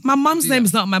feel. My mum's name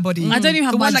is not on my body. I don't even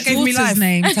have the my one that gave me daughter's life.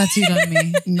 name tattooed on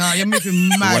me. No, you're moving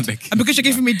mad. that gave And because you're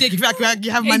giving me dick, if you act like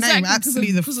you have my name, Exactly,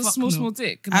 absolutely because of the fuck small, no. small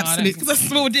dick. No, I don't Absolutely, think because a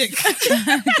small dick.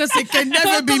 Because it can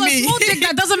never be me. A small dick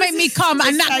that doesn't make me come,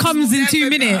 and that Like, comes in never 2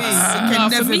 be me. minutes. It can No, for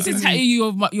never me be to me.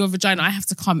 tattoo your vagina, I have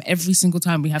to come every single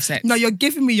time we have sex. No, you're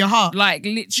giving me your heart. Like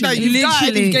No, literally. you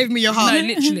died and you gave me your heart. No,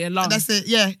 literally a lung. That's it.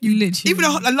 Yeah, Literally. Even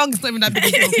a lung is not even that big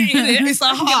a deal. It's a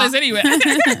Get heart. those anywhere.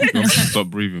 Stop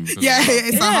breathing. because Yeah, of that.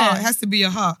 it's a heart. It has to be a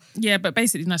heart. Yeah, but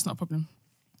basically, no, it's not a problem.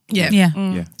 Yeah. Yeah.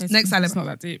 Yeah. Next It's element. not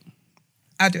that deep.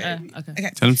 I'll do it. Okay. Okay.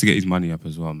 Tell him to get his money up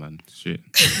as well, man. Shit.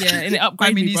 Yeah, and it Buy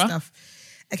upgrade me me, new bro. stuff.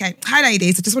 Okay. Hi,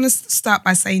 ladies. I just want to start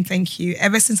by saying thank you.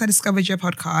 Ever since I discovered your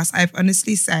podcast, I've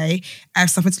honestly say I have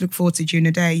something to look forward to during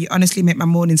the day. You honestly make my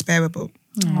mornings bearable.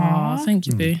 Oh, thank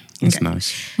you, boo. That's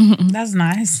nice. That's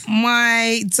nice.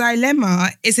 My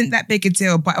dilemma isn't that big a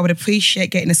deal, but I would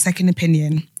appreciate getting a second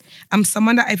opinion. I'm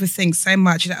someone that overthinks so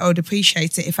much that I would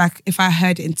appreciate it if I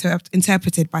heard it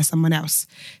interpreted by someone else.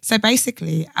 So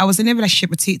basically, I was in a relationship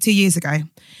with 2 years ago.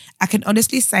 I can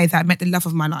honestly say that I met the love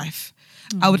of my life.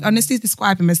 I would honestly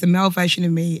describe him as the male version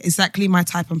of me, exactly my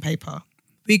type on paper.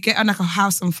 We get on like a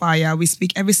house on fire. We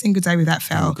speak every single day without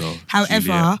fail. Oh God, However,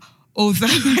 Juliet. although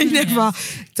I never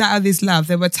doubted this love,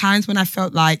 there were times when I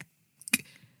felt like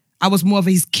I was more of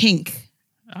his kink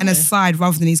and a side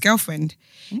rather than his girlfriend.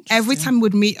 Every time we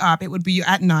would meet up, it would be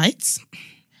at night.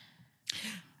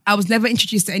 I was never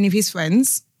introduced to any of his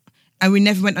friends, and we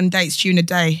never went on dates during the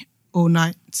day or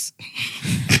nights.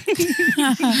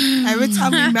 Every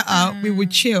time we met up, we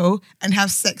would chill and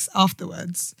have sex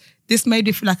afterwards. This made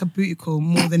me feel like a booty call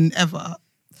more than ever.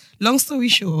 Long story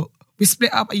short, we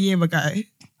split up a year ago.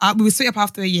 We split up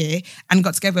after a year and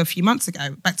got together a few months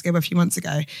ago.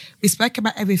 We spoke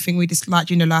about everything we disliked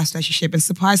during the last relationship, and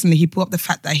surprisingly, he brought up the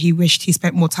fact that he wished he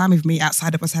spent more time with me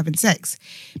outside of us having sex,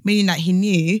 meaning that he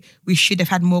knew we should have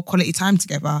had more quality time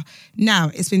together.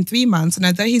 Now, it's been 3 months, and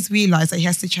although he's realised that he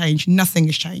has to change, nothing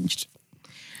has changed.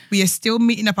 We are still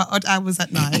meeting up at odd hours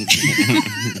at night.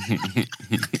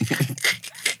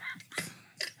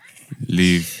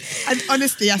 Leave. And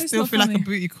honestly, I still feel like a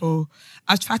booty call.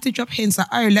 I've tried to drop hints like,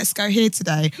 oh, let's go here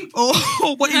today. Or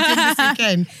what are you doing this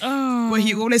weekend? But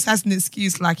he always has an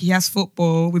excuse like he has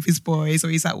football with his boys or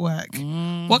he's at work.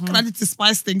 What can I do to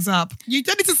spice things up? You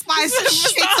don't need to spice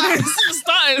shit up.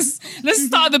 Let's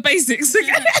start at the basics.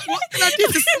 What can I do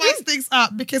to spice things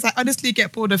up? Because I honestly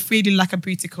get bored of feeling like a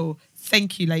booty call.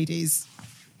 Thank you, ladies.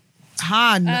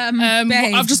 Han.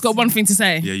 I've just got one thing to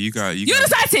say. Yeah, you guys. You're the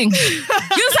side thing.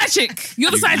 You're the side chick. You're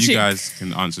the side chick. You guys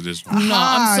can answer this one. No,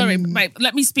 I'm sorry, mate.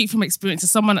 Let me speak from experience as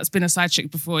someone that's been a side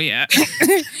chick before, yeah.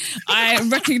 I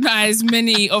recognise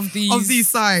many of these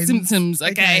signs. symptoms,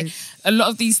 okay? A lot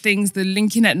of these things, the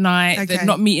linking at night, the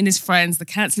not meeting his friends, the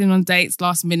cancelling on dates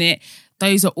last minute,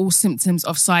 those are all symptoms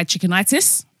of side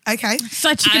chickenitis. Okay.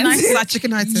 Side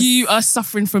chickenitis. You are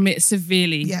suffering from it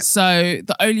severely. Yep. So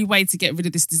the only way to get rid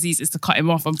of this disease is to cut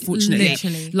him off, unfortunately.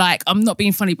 Literally. Like, I'm not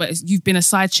being funny, but you've been a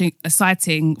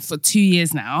sighting for 2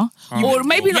 years now. Or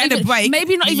maybe not even,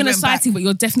 maybe not even a sighting, but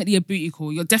you're definitely a booty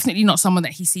call. You're definitely not someone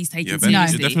that he sees taking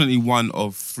seriously. You're definitely one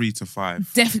of 3 to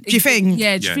 5. Definitely. Do you think?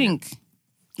 Yeah, do you think?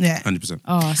 Yeah. 100%.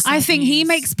 Oh, I think he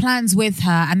makes plans with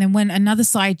her, and then when another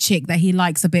side chick that he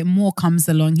likes a bit more comes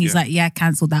along, he's like, yeah,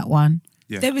 cancel that one.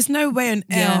 Yeah. There is no way in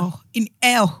L. In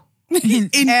L.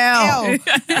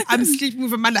 I'm sleeping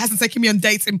with a man that hasn't taken me on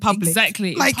dates in public.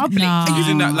 Exactly. Like, public. No.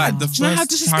 Isn't that like the Do you know how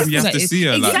first time you have to disgusting see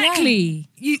her? that is? Like, Exactly.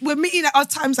 we're meeting at odd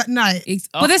times at night.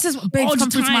 But this is big. Odd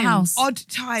Come through to my times. house. Odd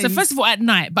times. So first of all, at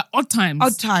night, but odd times.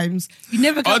 Odd times. You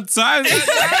never go. odd times.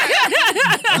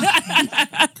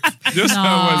 Just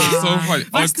that one is so funny.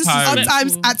 That's Odd times. Odd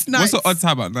times at night. What's the odd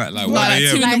time at night? Like 1 Like 2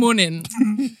 a.m. in the morning.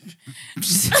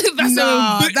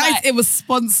 That is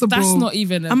irresponsible. That's not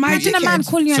even a Imagine a man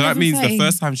calling you So at that means the 11:30.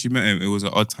 first time she met him, it was an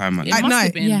odd time at It night. at must have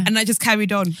night. been. Yeah. And I just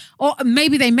carried on. Or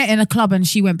maybe they met in a club and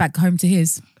she went back home to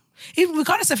his. Even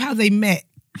regardless of how they met.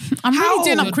 I'm How?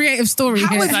 really doing a creative story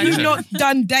How here. have you not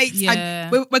done dates? Yeah.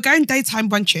 And we're going daytime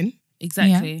brunching.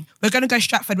 Exactly. We're going to go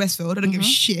Stratford, Westfield. I don't give a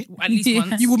shit. At least Yeah.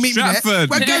 once. You will meet me Stratford. there.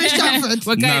 We're going to Stratford.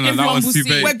 We're going. No, that everyone one's will too see.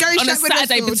 big. We're going on a Stratford,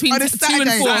 Saturday Westfield. between On a 2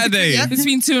 and 4. Saturday. Yeah?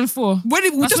 Between 2 and 4. We'll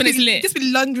That's just when be, it's lit. just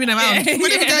be lunging around. Yeah. We're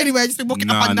never going anywhere. Just be walking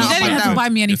up and no, down. You don't even have to Up and buy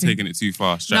down. me You're anything. taking it too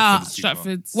far. Nah, Stratford's too far.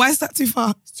 Stratford's. Why is that too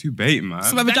far? It's too bait, man.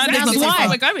 So my vagina That's is not why too far.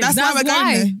 we're going. That's why That's we're going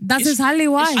why. there. That's exactly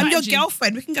why. I'm your strategy.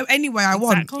 girlfriend. We can go anywhere I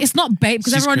want. Exactly. It's not babe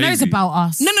because She's everyone knows crazy. about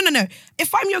us. No.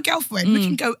 If I'm your girlfriend, we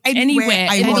can go anywhere, Anywhere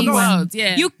I in want. the world.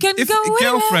 Yeah. You can If go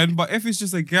girlfriend, but if it's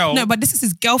just a girl. No, but this is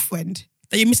his girlfriend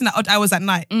that you're missing at odd hours at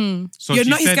night. so you're she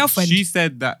not his said- girlfriend. She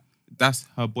said that that's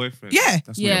her boyfriend. Yeah. That's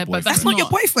not Yeah, your but boyfriend. That's not your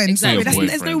boyfriend. Exactly. Sorry,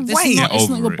 there's no Boyfriend. It's way. not, it's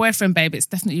over not your it. boyfriend, babe. It's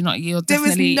definitely not. You're There is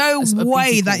definitely no a way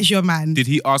booty that call. is your man. Did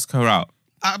he ask her out?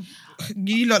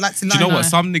 You lot like to lie. Do you know now. what?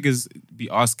 Some niggas be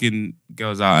asking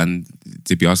girls out and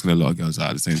they be asking a lot of girls out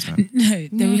at the same time. No,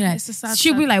 they'll be like, it's a sad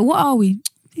she'll be fact. like, what are we?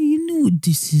 Do you know what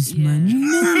this is, man. You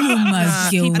know what my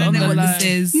girl. I don't know what Like, this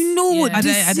is. You know what I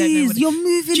this don't know what is. You're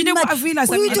moving. Do you know mad. what I've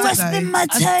realised? Who do I don't spend know. my I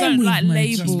time don't with, like man?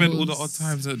 labels. Spend all the odd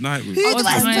times at night with. Who do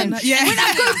I Odd spend? times. Yeah. When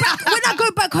I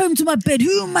go back home to my bed,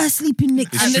 who am I sleeping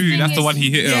next It's to? the true. thing That's the is- one he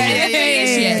hit her with.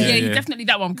 Yeah, Yeah. definitely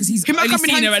that one because he's Who am I only coming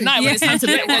seen home her at to? night when it's time to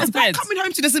let her to bed. Coming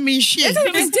home to doesn't mean shit. It's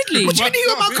diddly. What do you mean,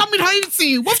 who am I coming home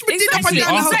to? What's been doing up and Exactly.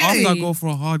 down the whole After day? I go for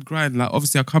a hard grind, like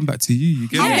obviously I come back to you. You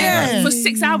get me? Yeah, Like, for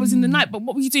 6 hours in the night. But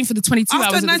what were you doing for the 22 hours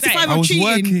After of the day? 95 I of was cheating,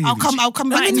 working. I'll come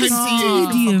back in home the to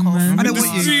studio, you. Fuck off. man. I don't In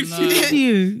want the you.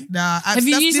 You. Nah, Have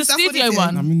you used the studio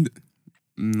one? I'm in.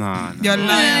 Nah. You're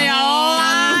lying.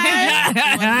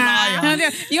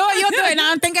 You're doing.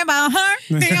 I'm thinking about her.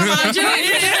 Thinking about you.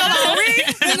 Thinking about me.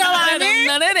 Thinking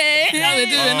about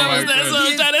me. That's what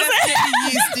I'm trying to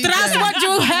say. That's what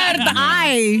you heard.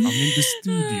 I'm in the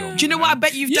studio. Do you know what I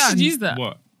bet you've You done? should use that.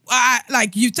 What?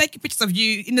 Like you've taken pictures of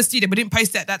you in the studio but didn't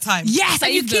post it at that time. Yes,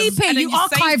 and you Save them. keep it. And then You you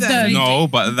save archive them. them. No,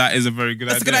 but that is a very good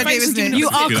That's a idea. good idea, isn't it? You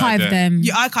That's a good archive idea. them.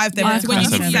 You archive them. Yeah, So when you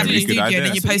that's see a them in very the good studio, idea.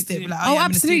 then you post it. Like, Oh, yeah, I'm in the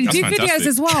absolutely. studio. Do That's videos fantastic.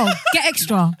 as well. Get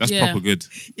extra. That's Yeah. proper good.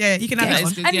 Yeah, you can have Yeah, that it's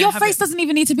one. good. And Yeah, your have face it. doesn't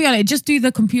even need to be on it. Just do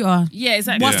the computer. Yeah,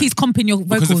 exactly. Whilst Yeah. he's comping your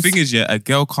vocals. Because the thing is, yeah, a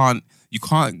girl you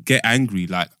can't get angry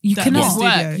like you That cannot. was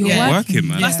work. You're Yeah. working,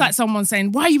 man. That's like someone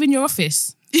saying, "Why are you in your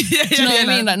office?" Yeah, Do you know what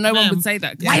I mean? Like no one would say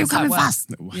that. Why are you It's like coming work. fast?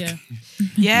 Yeah,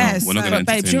 Yes. No, we're not so- gonna but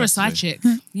babe, entertain you're a that side today. chick.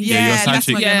 Yeah, you're a side that's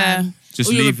chick. what you're Yeah. man. Just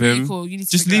Or you're leave pretty him. cool. You need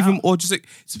to Just figure leave it him, out. or just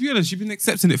to be honest, you've been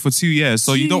accepting it for 2 years,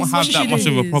 so you don't have that much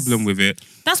of a problem with it.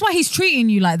 That's why he's treating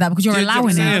you like that because you're Yeah,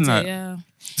 allowing yeah, it. yeah. like-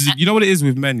 Yeah. You know what it is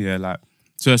with men, yeah? Like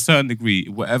to a certain degree,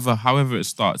 however it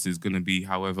starts is gonna be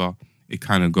however it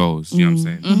kind of goes. You know what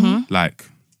I'm saying? Like,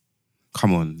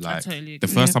 come on, like totally the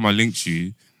agree. first time I linked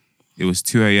you, it was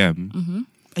 2 a.m.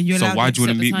 Are you So allowed why to do you want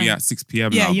to accept the meet me time? at 6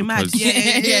 p.m. Yeah, now? you mad? Because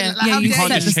Yeah. Yeah, Like, you how you dare can't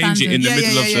set just the change it in the standard.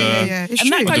 middle of the. It's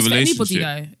And that true. Of goes the for anybody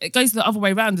relationship. though. It goes the other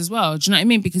way around as well. Do you know what I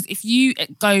mean? Because if you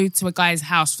go to a guy's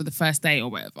house for the first date or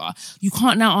whatever, you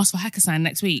can't now ask for Hakkasan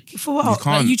next week. For what? You can't.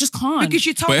 Like, you just can't. Because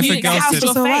you told But if me a the girl house said-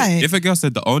 was alright. If a girl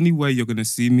said the only way you're gonna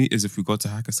see me is if we go to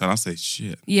Hakkasan, I say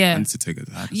shit. Yeah. I need to take her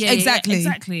to Hakkasan. Yeah, Exactly.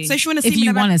 exactly. So if you want to If see me,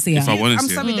 you then want to see If her. I wanna I'm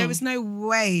see sorry, her. there is no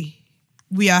way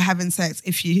we are having sex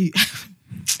if you.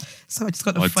 So I just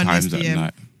got the Odd funniest times at DM.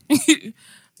 night.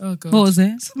 Oh god. What was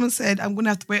it? Someone said, "I'm gonna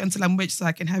have to wait until I'm rich so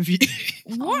I can have you."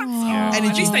 What? Yeah.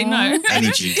 At least they know.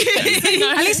 Energy. At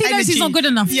least he knows he's not good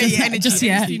enough. Yeah, yeah, energy. Just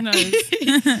yet. He knows.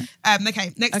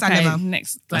 Okay, next dilemma.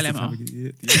 Next That's the dilemma.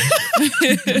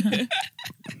 family-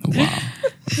 Wow.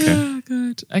 Oh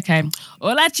god. Okay.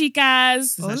 Hola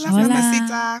chicas. Hola, Hola.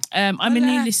 mamacita. I'm a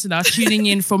new listener tuning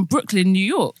in from Brooklyn, New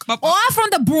York. Oh, I'm from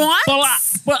the Bronx. Blah,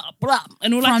 blah, blah.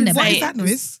 And all I From can the- say What is that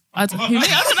noise? I don't know.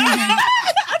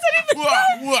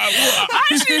 I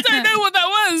actually don't know what that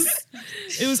was.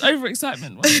 It was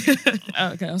overexcitement.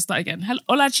 Okay, I'll start again.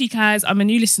 Hola, chicas. I'm a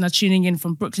new listener tuning in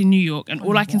from Brooklyn, New York, and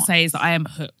all I can say is that I am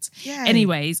hooked. Yay.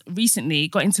 Anyways, recently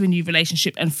got into a new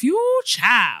relationship and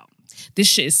child. This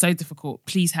shit is so difficult.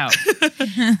 Please help.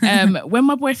 When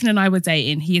my boyfriend and I were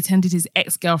dating, he attended his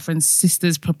ex-girlfriend's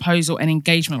sister's proposal and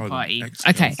engagement Hold on, party.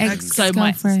 ex-girlfriend. Okay, so my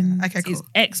Ex-girlfriend. Okay, cool. his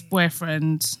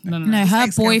ex-boyfriend. No. No, her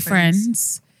ex-girlfriend's.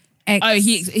 boyfriend's ex. Oh,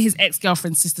 his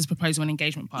ex-girlfriend's sister's proposal and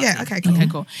engagement party. Yeah, okay, cool. Okay,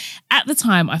 cool. At the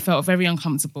time, I felt very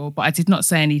uncomfortable, but I did not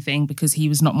say anything because he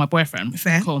was not my boyfriend.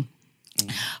 Fair. Cool.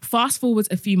 Fast forward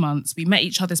a few months, we met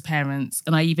each other's parents,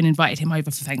 and I even invited him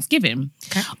over for Thanksgiving.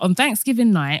 Okay. On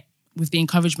Thanksgiving night, with the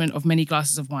encouragement of many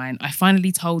glasses of wine, I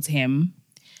finally told him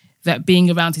that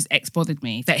being around his ex bothered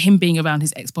me. That him being around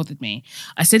his ex bothered me.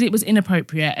 I said it was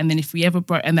inappropriate, and then if we ever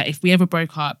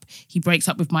broke up, he breaks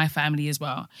up with my family as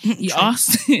well. He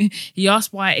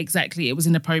asked why exactly it was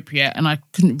inappropriate, and I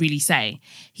couldn't really say.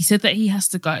 He said that he has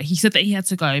to go. He said that he had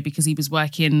to go because he was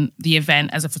working the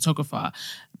event as a photographer.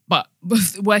 But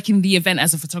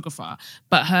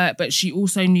she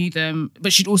also knew them.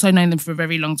 But she'd also known them for a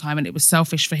very long time, and it was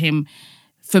selfish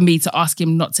for me to ask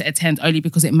him not to attend only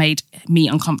because it made me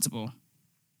uncomfortable.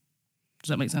 Does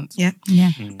that make sense? Yeah.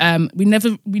 Yeah. We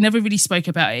never really spoke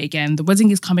about it again. The wedding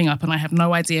is coming up and I have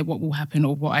no idea what will happen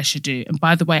or what I should do. And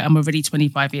by the way, I'm already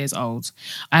 25 years old.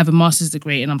 I have a master's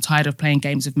degree and I'm tired of playing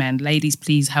games with men. Ladies,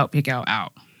 please help your girl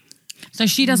out. So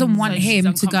she doesn't want So she's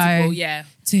him to go uncomfortable, yeah.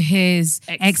 to his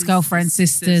ex-girlfriend's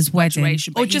sister's wedding.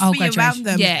 graduation, Or but just Oh, be graduation. around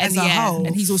them as a whole.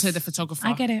 And he's also the photographer.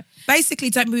 I get it. Basically,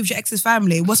 don't move with your ex's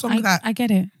family. What's wrong with that? I get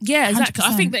it. Yeah, exactly.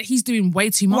 I 100%. think that he's doing way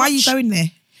too much. Why are you going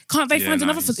there? Can't they Yeah, find nah,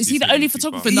 another? he's- Is he he's the only really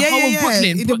photographer too in the far. whole of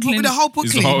Brooklyn? The whole It's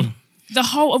Brooklyn. the whole- The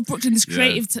whole of Brooklyn, this Yeah.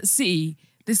 creative city.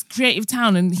 this creative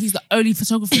town and he's the only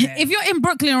photographer there. If you're in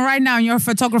Brooklyn right now and you're a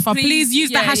photographer, please use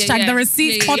the hashtag The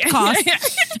Receipts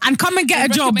Podcast and come and get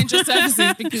a job. Recommend your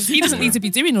services because he doesn't need to be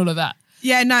doing all of that.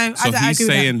 Yeah, no, So I he's agree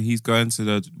with saying that. he's going to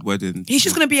the wedding. He's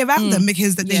just going to be around them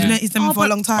because he's done for a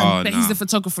long time. Oh, But nah. he's the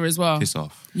photographer as well. Piss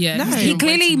off. Yeah. No. he's He doing way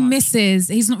clearly too much. misses.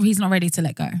 He's not ready to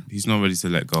let go. He's not ready to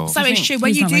let go. So it's true. When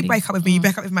he's you not do ready. break up with me, you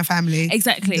break up with my family.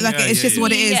 Exactly. Like Yeah, it's just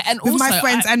what it is. Yeah, and with my also,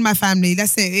 friends and my family,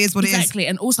 that's it. It is what it is. Exactly.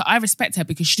 And also, I respect her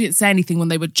because she didn't say anything when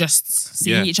they were just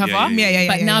seeing Yeah, each other. yeah, yeah, yeah.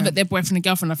 But Yeah, now yeah. that they're boyfriend and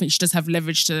girlfriend, I think she does have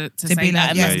leverage to say be that. like, And yeah.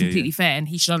 that's Yeah, yeah, completely fair. And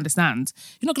he should understand.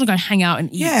 You're not going to go hang out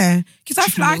and eat. Yeah, because I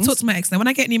feel like I wings. talk to my ex now. When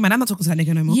I get a new man, I'm not talking to that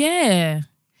nigga no more. Yeah.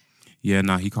 Yeah,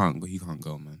 nah, he can't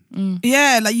go, man.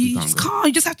 Yeah, like you can't just go. can't.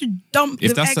 You just have to dump If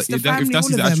the that's ex, the if family, that's all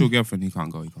his of them. actual girlfriend, he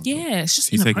can't go. Yeah, it's just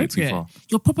He's taking it too inappropriate. far.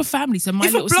 You're proper family, so my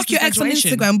Even little block your sister's ex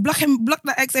on graduation. Instagram, block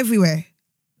that ex everywhere.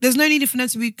 There's no need for them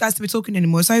to be guys to be talking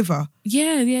anymore. It's over.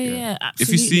 Yeah, If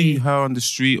absolutely. you see her on the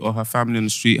street or her family on the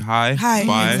street, hi,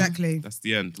 bye. Exactly. That's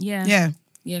the end. Yeah.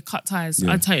 Cut ties.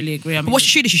 Yeah. I totally agree. I mean, But what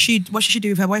should she do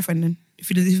with her boyfriend then?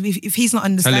 If he's not Tell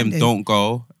him understanding, don't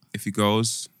go. If he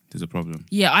goes, there's a problem.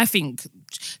 yeah, I think. Do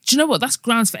you know what? That's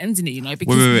grounds for ending it. You know,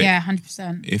 because Wait. Yeah,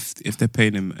 100%. If they're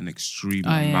paying him an extreme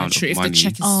amount true. of If money, the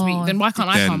check is sweet, then why can't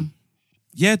I then come?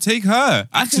 yeah, take her.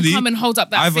 I Actually, can come and hold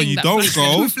up that either thing. you that don't flash-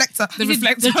 go. reflector. The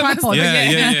reflector. The tripod.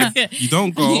 Yeah. You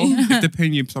don't go. If they're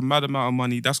paying you some mad amount of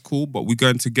money, that's cool. But we're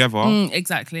going together,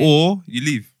 Exactly. or you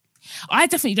leave. I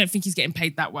definitely don't think he's getting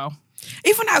paid that well.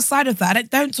 Even outside of that,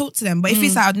 don't talk to them. But if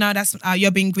he's out, no, that's you're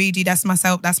being greedy. That's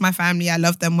myself. That's my family. I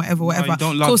love them. Whatever. you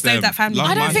don't love Cool, stay them. with that family. Love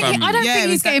I don't my think family. I don't Yeah,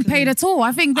 think he's getting exactly. paid at all.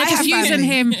 I think they're I just have using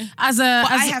family. him as a.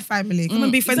 But I have family. Come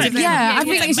and be friends with them. Yeah, I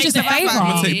think like, it's make just a them have favour.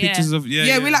 I'm gonna take Yeah. pictures of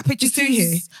Yeah, we like pictures too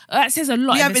here. That says a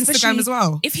lot. We have and Instagram especially as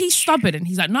well. If he's stubborn and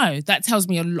he's like, no, that tells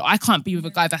me a lot. I can't be with a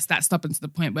guy that's that stubborn to the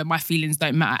point where my feelings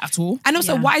don't matter at all. And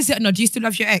also, why is it no? Do you still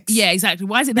love your ex? Yeah, exactly.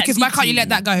 Why is it that Because deep why can't to you let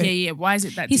that go? Yeah. Why is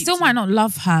it that He deep still to might you? not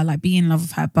love her, like be in love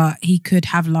with her, but he could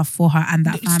have love for her and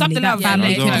that family. Stop the that love. family,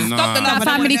 I don't could, know. Stop the love. that I don't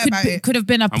family wanna know about it. could have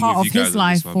been a I'm part with of you his guys on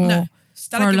life this one. for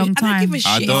No. a long I don't time. give a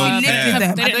I shit. don't You live care. with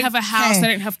them. They don't have a house. care. They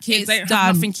don't have kids. They don't It's have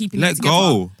done. nothing keeping them Let together.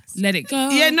 go. Let it go.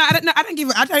 Yeah, no,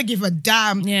 I don't give a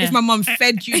damn Yeah. if my mum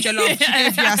fed you jollof, she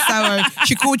gave you a sour,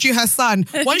 she called you her son.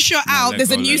 Once you're out, let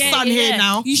there's a go, new let go. son here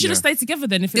now. You should have Yeah. stayed together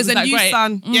then if it There's was a that new great.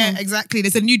 son. Yeah, exactly.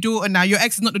 There's a new daughter now. Your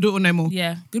ex is not the daughter no more.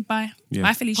 Yeah. Goodbye. Yeah.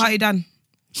 Bye, Felicia. Party done.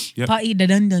 Party the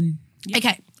London.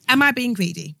 Okay. Am I being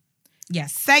greedy?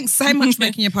 Yes. Thanks so much for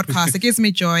making your podcast. It gives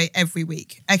me joy every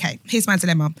week. Okay, here's my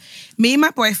dilemma. Me and my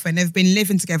boyfriend have been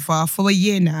living together for a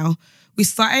year now. We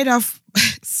started off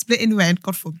splitting rent,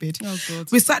 God forbid. Oh,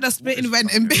 God. We started off splitting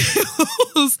rent and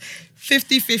bills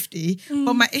 50-50.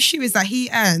 But my issue is that he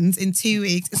earns in 2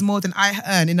 weeks is more than I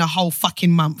earn in a whole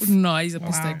fucking month. No, he's a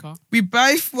piss taker. We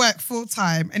both work full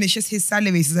time and it's just his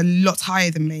salaries is a lot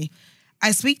higher than me.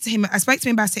 I spoke to him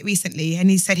about it recently and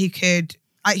he said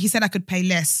I could pay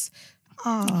less.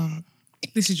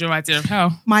 This is your idea of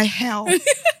hell. My hell.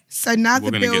 So now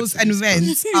We're the gonna get bills to and this,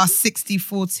 rents are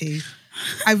 60-40.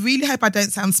 I really hope I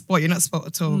don't sound spoiled. You're not spoiled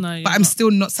at all. No, you're but I'm not.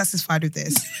 still not satisfied with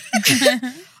this.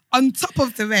 On top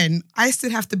of the rent, I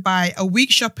still have to buy a week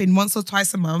shopping once or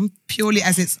twice a month purely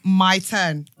as it's my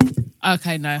turn.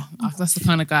 Okay, no. That's the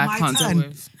kind of guy I My can't turn. deal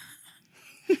with.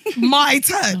 My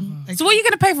turn. So what are you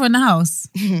going to pay for in the house?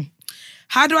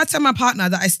 How do I tell my partner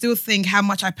that I still think how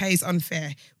much I pay is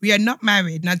unfair? We are not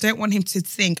married and I don't want him to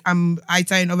think I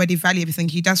don't already value everything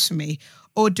he does for me.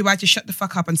 Or do I just shut the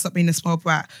fuck up and stop being a spoiled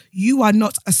brat? You are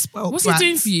not a spoiled What's brat. he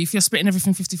doing for you if you're splitting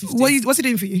everything 50-50? What's he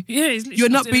doing for you? Yeah, he's literally You're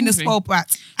not doing being a everything. spoiled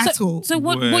brat at all. So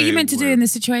what are you meant to do Wait. in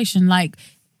this situation? Like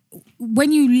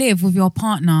when you live with your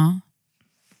partner,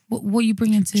 what are you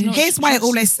bringing to? Here's why I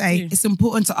always say it's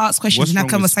important to ask questions What's and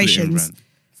have wrong with splitting conversations. rent,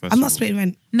 first I'm of not all? splitting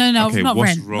rent. No, Okay, not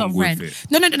what's rent. wrong Not with rent. it?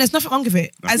 No, there's nothing wrong with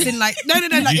it. As in like, no.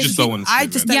 Like, You if just don't want to I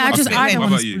split just rent. don't Yeah, want to Okay. split I don't rent.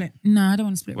 want What to about you? split. No, I don't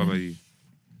want to split What rent. about you?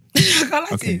 I can't lie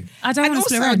to Okay. you. I don't And want to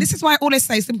split also, rent. this is why I always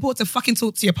say it's important to fucking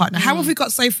talk to your partner. How have we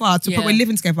got so far to put Yeah. we're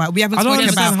living together? We haven't I don't spoken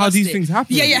understand about. how these things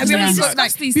happen. Yeah. Have we Yeah. ever Yeah. talked, like,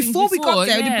 Discuss these things before we got before,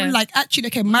 there, we'd yeah. be like, actually,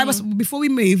 okay, before we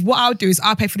move, what I'll do is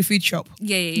I'll pay for the food shop.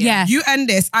 Yeah. Yeah. You earn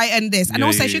this, I earn this. And Yeah,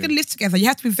 also, yeah, if you're yeah. going to live together, you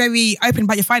have to be very open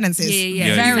about your finances.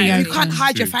 Yeah, Very yeah. You open. can't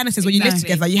hide your True. finances when you live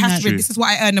Exactly. together. You have to be, True. this is what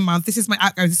I earn a month, this is my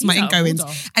outgoings, this is my He's out of ingoings.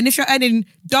 order. And if you're earning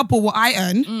double what I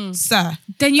earn, sir,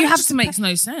 Then you That have just to makes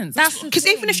no sense. because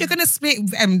even if you're going to split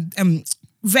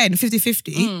rent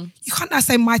 50-50, you can't now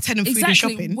say my 10 and food and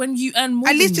exactly shopping. when you earn more.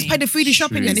 At least than just me. pay the food and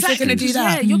shopping True. then if you're going to do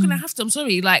Exactly, that. yeah, you're gonna have to. I'm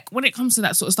sorry, like when it comes to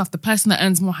that sort of stuff, the person that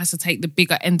earns more has to take the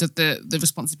bigger end of the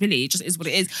responsibility. It just is what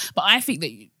it is. But I think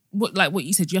that what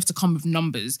you said, you have to come with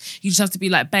numbers. You just have to be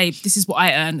like, babe, this is what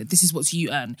I earn, this is what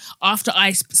you earn. After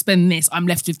I spend this, I'm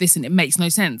left with this, and it makes no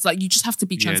sense. Like, you just have to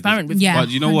be transparent with Yeah. him. But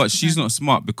you know what? She's not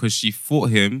smart because she fought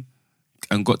him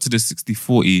and got to the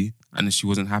 60-40 and then she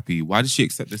wasn't happy. Why did she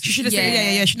accept this? She should have said,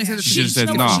 yeah. She should have She should've said,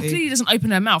 said, You know what? nah. She clearly doesn't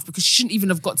open her mouth because she shouldn't even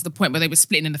have got to the point where they were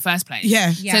splitting in the first place.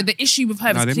 Yeah. So the issue with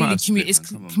her Nah, they is might clearly have split, is man.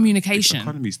 Come on, man. communication. The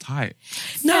economy's tight.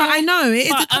 No, I know. It is,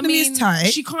 the But, economy is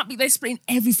tight. She can't be. They're splitting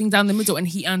everything down the middle, and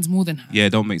he earns more than her. Yeah, it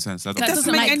don't make sense. That It doesn't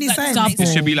make any sense. It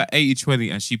should be like 80-20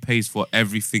 and she pays for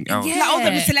everything else. Like all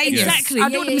the miscellaneous. Exactly. I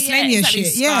do all the miscellaneous exactly.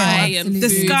 shit. Yeah. Sky and The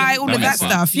food Sky, and all of that makes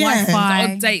sense. stuff. Yeah. Wi-Fi.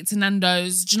 the odd date to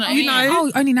Nando's. Do you know what I You mean?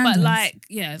 know. Oh, only Nando's. But like,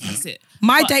 yeah, that's it.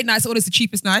 My date night's always the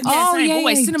cheapest night. Oh, Same. yeah,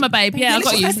 Always yeah. cinema, babe. Yeah, I let's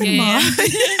got you. go cinema.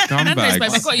 Nando's, babe, I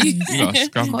Scumbags. got you. You got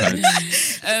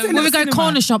scumbags. When we go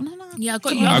corner shop, no. Yeah, I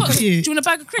got you. I I got got you. you. Do you want a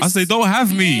bag of crisps? I say, don't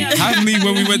have me. Have me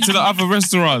when we went to the other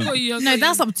restaurant. I got you. No,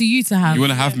 that's up to you to have. You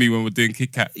want to have me when we're doing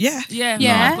Kit Kat? Yeah. Yeah.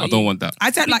 Yeah. No, I don't want that. I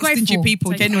don't Be like grateful. stingy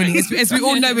people, Take genuinely. it. As we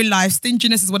all know in life,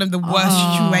 stinginess is one of the worst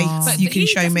traits But you can he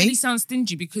show definitely me. sounds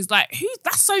stingy because, like,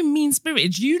 that's so mean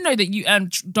spirited. You know that you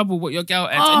earn double what your girl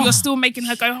earns, Oh. and you're still making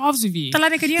her go halves with you.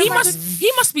 Delaney, can you He imagine?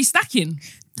 must be stacking.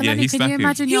 Yeah, Delaney, he's can you stacking.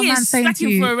 imagine He your man is saying to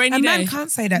stacking for a you, rainy A day. man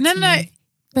can't say that no, to no, me.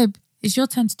 babe, it's your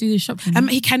turn to do the shopping.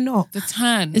 He cannot. The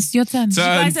turn. It's your turn. So- Did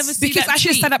you guys ever see Because that I should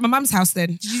have tweet? stayed at my mum's house then.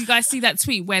 Did you guys see that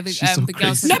tweet where the She's so the girl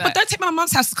crazy. said No, that? but don't take my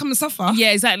mum's house to come and suffer.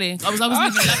 Yeah, exactly. I was living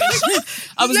lavish.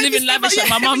 I was Let me living stay lavish by- at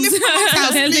my yeah, mum's. live at my mum's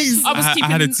house, please. I was I keeping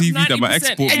had a TV that my 90%. ex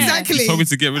bought me. Exactly. He told me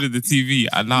to get rid of the TV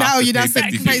and now I Now have to you pay don't say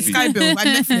 50-50. pay Sky bill and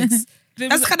Netflix. There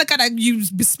That's was the kind of guy that you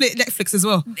split Netflix as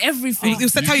well. everything. He'll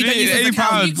tell you don't use his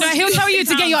account. £8. No, he'll tell you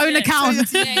to get your own account.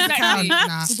 Yeah, exactly.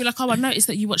 Nah. He'll be like, oh, I noticed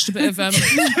that you watched a bit of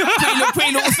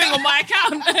pretty little thing on my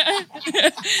account.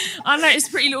 I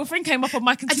noticed Pretty Little Thing came up on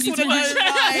my continue to watch.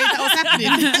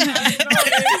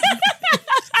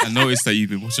 I noticed that you've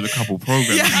been watching a couple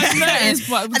programs. Yeah. I noticed,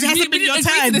 but And it hasn't been your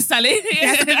turn. this, Sally. It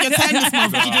hasn't been your turn this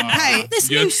month. You didn't pay.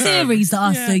 This Your new turn. series that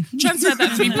I see. Transfer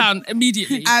that £3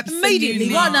 immediately. Immediately.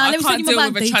 No, Right now, I let me can't send you deal my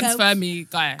with a bank details. transfer me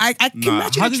guy. I can Nah,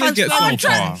 imagine how the did they get so transfer.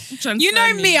 far? Transfer You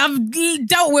know me, I've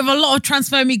dealt with a lot of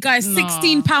transfer me guys. Nah.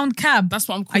 £16 cab. That's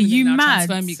what I'm Are calling you it now. mad?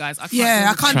 Transfer me guys. I can't Yeah, deal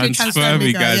I with can't do Transfer transfer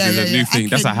me, guys, is a new thing.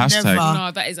 That's a hashtag.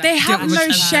 No, that is They have Dealt no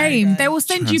with shame. transfer. They will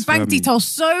send you Transfer bank me. details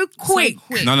so quick.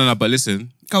 No, but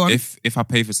listen. Go on. If I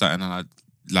pay for something and I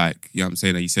like, you know what I'm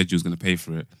saying, that you said you was going to pay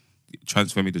for it,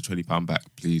 transfer me the £20 back,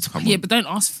 please. Come Yeah, on. but don't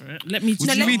ask for it. Let me just.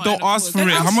 What do you mean, let don't mine ask afford for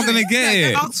it? How am I going to get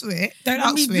it? Don't ask for it. Don't Let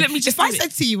ask me- for it. let me just If I do it.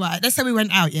 said to you, right, let's say we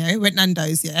went out, yeah, went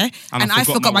Nando's, yeah, And and I I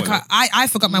forgot forgot my my card. I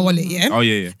forgot my wallet, yeah. Oh,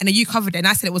 yeah. And then you covered it, and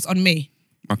I said it was on me.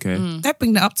 Okay. Don't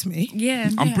bring that up to me. Yeah.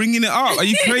 I'm bringing it up. Are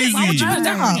you crazy? Why would you bring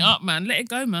that Bring it up? up, man. Let it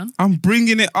go, man. I'm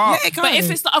bringing it up. Let it go. But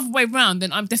if it's the other way round,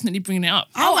 then I'm definitely bringing it up.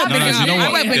 I won't No, bring no, it you up. know I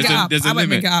what? won't bring it There's a- up. there's a I won't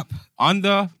bring limit. it up.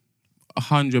 Under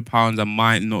 £100, I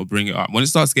might not bring it up. When it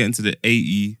starts getting to the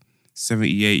 80,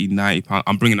 70, 80, 90 pounds,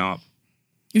 I'm bringing it up.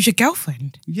 Who's your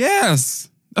girlfriend? Yes.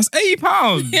 That's £80.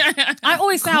 I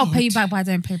always say I'll pay you back, but I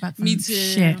don't pay back. For Me too.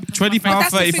 Shit. £20,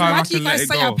 That's the thing. £35, Why I do you can let guys it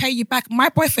say I'll go. pay you back? My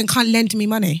boyfriend can't lend me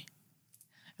money.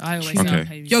 I always Okay. say I'll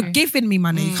pay you. You're giving me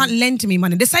money. You can't lend me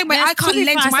money. The same way Yeah, I can't to be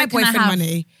lend fair, I my said, can I boyfriend have-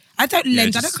 money. I don't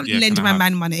lend. I just- don't yeah, lend can I my have-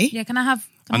 man money. Yeah, can I have?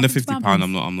 can I Under have £50,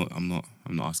 £50?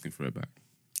 I'm not asking for it back.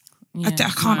 I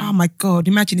can't. Oh my god!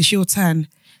 Imagine it's your turn.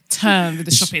 Turn with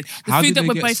the shopping. The How food did that they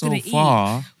we're get both so going to eat.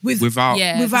 far without?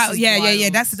 Yeah. Without, this is yeah.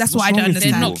 wild. That's What's what I wrong don't with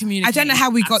understand. people? They're not I don't know how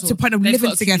we got communicating to the point of at all. living They've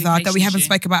got a together that we haven't communication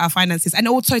spoke about our finances, and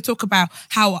also talk about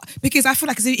how, because I feel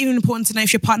like it's even important to know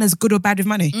if your partner's good or bad with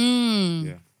money.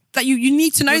 Yeah. That you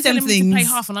need to know You're them telling me things. to pay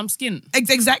half and I'm skint.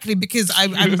 Exactly, because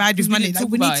I'm bad with We money. didn't Like,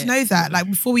 talk we need about to it. know that. Like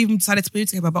before we even decided to move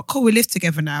together. But cool, we live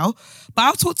together now. But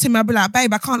I'll talk to him. I'll be like,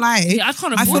 babe, I can't lie. Yeah, I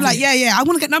can't I feel afford like, it. yeah. I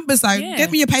want to get numbers. Like, Yeah.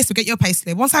 get me your payslip, get your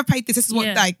payslip. Once I've paid this is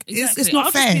what like it's exactly. not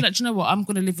I'll fair. Just be like, do you know what? I'm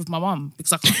going to live with my mum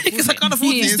because I can't afford Because I it. can't afford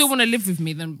If you this. still want to live with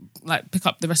me, then like pick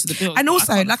up the rest of the bills. And But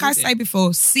also, can't like I afford say it.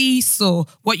 before, seesaw.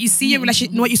 What you see in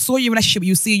relationship, what you saw in your relationship,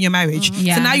 you see in your marriage.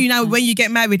 Yeah. So now you know when you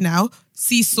get married now,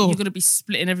 seesaw. You're going to be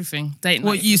splitting everything. Dating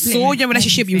What night. you saw in your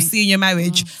relationship, you see in your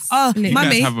marriage. Oh, You guys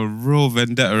mummy, have a real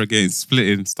vendetta against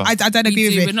splitting stuff. I don't We agree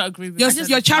do, with we're it. not agreeing with Your, that.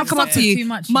 your child come up to Too you,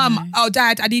 much, you mum, know. oh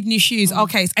dad, I need new shoes.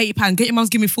 Okay, it's £80. Get your mum's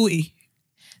give me 40.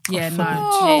 Yeah, no.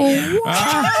 Oh,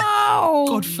 wow.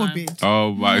 God forbid.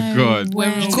 Oh my God. Where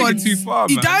You're is taking God, too far,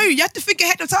 you man. don't. You have to think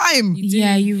ahead of time.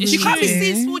 Yeah, you It's You really can't be do.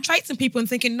 seeing small traits in people and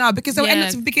thinking no, because they'll end Yeah.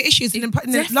 up with bigger issues in the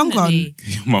long run. Definitely.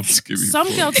 Your mum's giving Some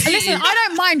me girls Listen, I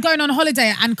don't mind going on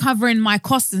holiday and covering my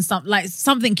costs and stuff, like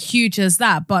something huge as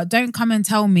that. But don't come and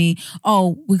tell me,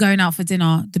 oh, we're going out for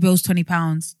dinner. The bill's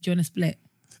 £20. Do you want to split?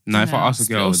 No, if I No, ask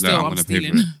a girl, still, like, I'm I'm going to pay for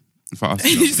stealing. it. If I ask So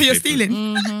you're pay for it.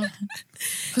 stealing.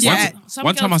 Yeah.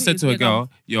 One time I said to a girl,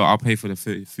 "Yo, I'll pay for the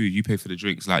food. You pay for the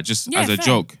drinks." Like just as a fair.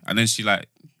 joke, and then she like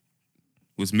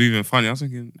was moving funny. I was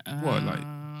thinking, what? Like,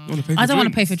 you want to pay? I don't want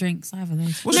to pay for drinks either.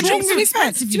 What's No, wrong to be with fair,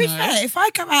 expensive, to you be know. fair, if I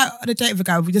come out on a date with a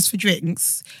guy just for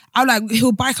drinks, I'll like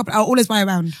he'll buy a couple. I'll always buy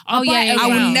around. Oh, yeah, I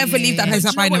will yeah, never yeah, leave that yeah. place Do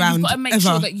not you know buying what? around. You've got to make ever.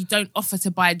 sure that you don't offer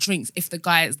to buy drinks if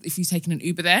you've taken an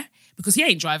Uber there, because he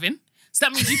ain't driving. So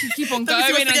that means you can keep on That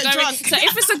means going he and wants to going. get So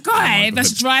if it's a guy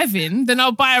that's driving, then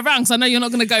I'll buy around because I know you're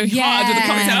not going to go hard with the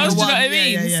cocktails. Do you know what I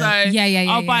mean? Yeah.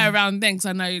 So I'll buy around then because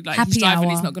I know like Happy he's driving,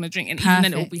 hour. he's not going to drink, and even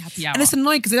then it will Perfect. be happy hour. And it's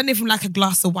annoying because they don't even like a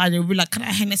glass of wine. They'll be like, "Can I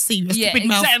have Hennessy?" Yeah, Stupid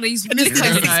mouth. exactly. It's And it's liquor,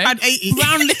 you know. £6.80.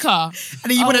 Brown liquor.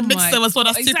 And then you want a Oh mixer my- as well.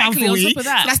 That's exactly, £2 on for you. top of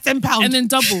that. So that's £10. And then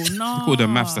double. No. all the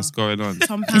maths that's going on?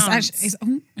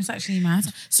 £10. It's actually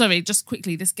mad. Sorry, just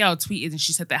quickly, this girl tweeted and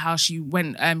she said that how she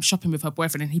went shopping with her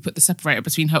boyfriend and he put the separator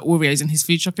between her Oreos and his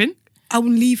food shopping. I'm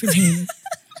leaving him.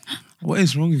 What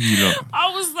is wrong with you, lot? I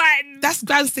was like, That's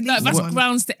grounds to leave. that's someone.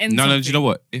 grounds to end No, something. do you know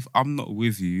what? If I'm not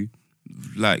with you,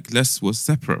 like we're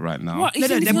separate right now. What? No,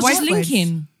 Even if they're you're just boyfriends.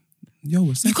 linking. Yo, we're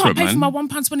You separate, can't pay man. for my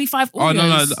 £1.25 Oreos. Oh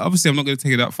no, obviously I'm not going to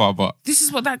take it that far, but This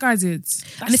is what that guy did.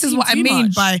 And this is what I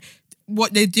mean by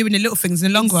what they do in the little things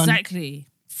in the long run. Exactly.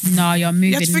 No, you're moving.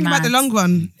 You have to think about the long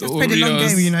run. Let's play the long Oreos.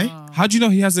 game, you know. How do you know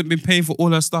he hasn't been paying for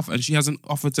all her stuff and she hasn't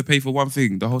offered to pay for one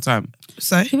thing the whole time?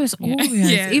 So It was Oreos.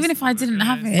 Yes. Even if I didn't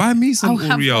have it, Buy me some I'll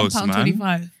have Oreos, man.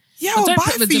 £1.25. yeah, But I'll don't buy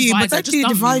put it the for you, but divider. don't Just do the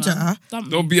dump me, divider. man. Dump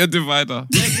me. Don't be a divider. Don't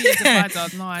be a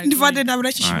divider. No, I agree. Divided in a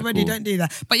relationship Alright, already, cool. don't do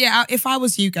that. But yeah, if I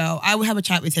was you, girl, I would have a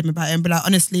chat with him about him. But like,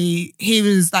 honestly, he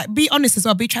was like, be honest as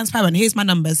well, be transparent. Here's my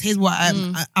numbers. Here's what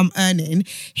I'm earning.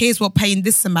 Here's what paying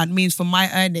this amount means for my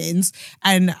earnings.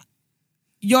 And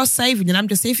you're saving, and I'm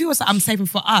just saying, if you was like, I'm saving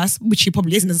for us, which he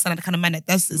probably isn't, doesn't sound like the kind of man that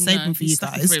does the saving for he's you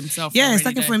stuck guys. for himself Yeah, already, he's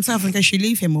looking though. for himself in case you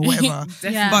leave him or whatever.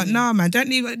 Yeah. But no, man, don't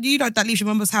leave. You know that leaves your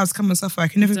mum's house, come and suffer. It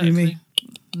can never be me. Exactly.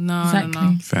 No, Exactly.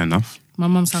 no. Fair enough. My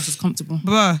mum's house is comfortable.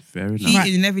 Bruh, Fair enough.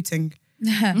 heating and everything.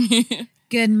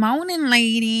 Good morning,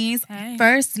 ladies. Hey.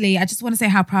 Firstly, I just want to say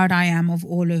how proud I am of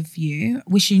all of you.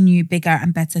 Wishing you bigger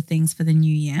and better things for the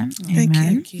new year. Thank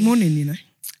Amen. you. Morning, you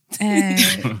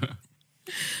know.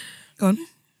 Go on.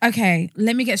 Okay,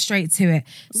 let me get straight to it.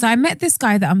 So I met this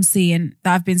guy that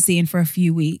I've been seeing for a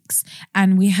few weeks,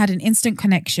 and we had an instant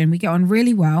connection. We get on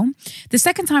really well. The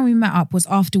second time we met up was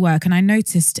after work, and I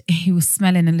noticed he was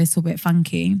smelling a little bit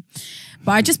funky.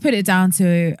 But I just put it down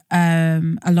to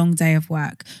a long day of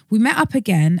work. We met up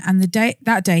again, and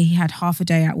that day he had half a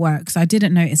day at work, so I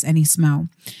didn't notice any smell.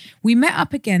 We met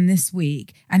up again this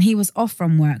week, and he was off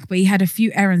from work, but he had a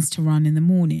few errands to run in the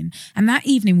morning. And that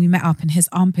evening we met up, and his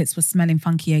armpits were smelling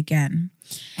funky again.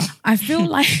 I feel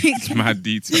like Mad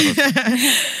details.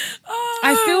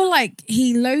 I feel like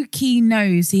he low-key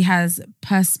knows he has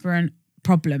perspirant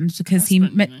problems because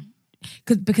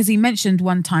because he mentioned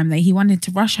one time that he wanted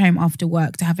to rush home after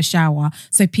work to have a shower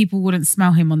so people wouldn't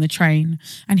smell him on the train.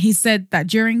 And he said that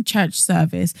during church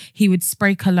service, he would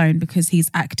spray cologne because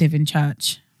he's active in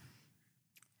church.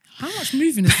 How much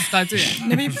moving is this guy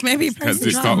doing? Maybe play That's some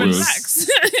it, start drums. with-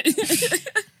 Relax.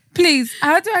 Please,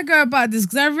 how do I go about this?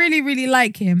 Because I really, really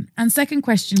like him. And second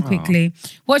question quickly,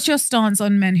 what's your stance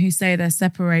on men who say they're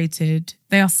separated?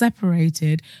 They are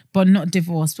separated, but not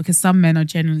divorced, because some men are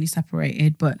generally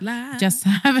separated, but just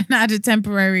haven't had a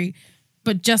temporary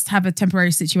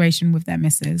situation with their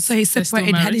missus. So he's They're still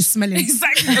separated and married. he's smelling.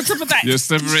 Exactly. On top of that, You're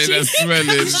separated and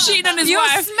smelling. cheating on his You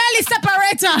wife. smelly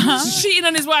separator. Cheating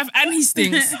on his wife and he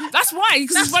stinks. That's why,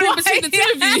 because he's running between the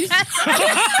two of you.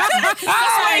 That's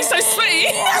why he's so sweaty.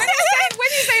 When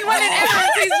he's saying running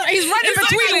errands, he's running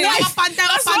between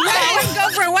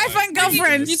Exactly. wife and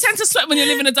girlfriend. You tend to sweat when you're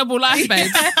living a double life,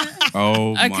 babe.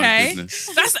 Oh my Okay. goodness.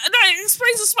 It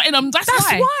explains the sweating. That's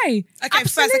That's why. why. Okay,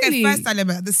 Absolutely. first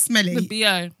element, the smelly. The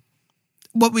BO.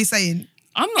 What we saying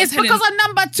I'm not It's telling. because I'm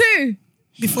number 2.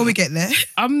 before we get there?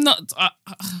 I'm not.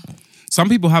 Some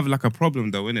people have like a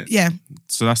problem though, innit? Yeah.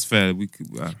 So that's fair. We could,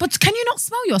 But can you not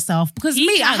smell yourself? Because He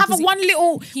me, I can, have 'cause one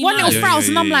little knows. frown,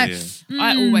 and I'm like,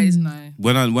 I always know.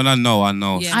 When I know, I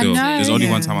know. Yeah. Still, I know, there's only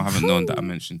one yeah. time I haven't known that I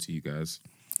mentioned to you guys.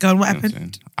 God, what You know what I'm happened?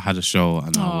 saying? I had a show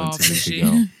and I Oh, went to bless meet the you.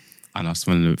 girl and I was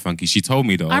smelling a bit funky. She told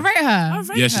me though. I rate her.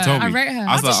 Yeah, she told me. I rate her.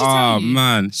 I was What did like, she tell oh you?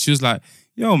 man. She was like,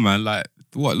 yo man, like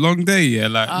what, long day? Yeah,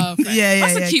 like,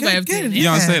 That's a cute way of doing it. you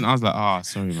know what I'm saying? I was like,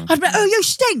 sorry, man. I'd be like, oh, you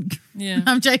stink. Yeah.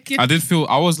 I'm joking. I did feel,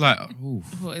 I was like, ooh.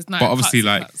 Well, it's nice. But obviously,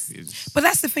 like, But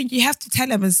that's the thing. You have to tell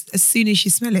them as soon as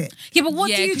you smell it. Yeah, but what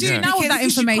do you do Yeah. now with that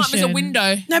information? There's a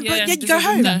window. No, but yeah, you there's go a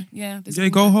home. window. Yeah, there's a yeah,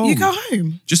 go window. home. You go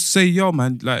home. Just say, yo,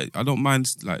 man, like, I don't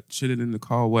mind, like, chilling in the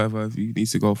car or whatever. If you need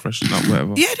to go freshen up,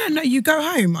 whatever. Yeah, no, you go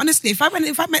home. Honestly, if I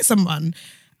met someone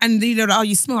and you know, oh,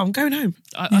 you smell, I'm going home.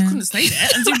 I couldn't stay there.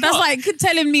 And do That's what? like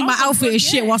telling me my Oh, outfit is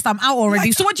shit yeah. whilst I'm out already.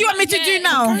 Like, So what do you want me to do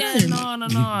now? Yeah, no.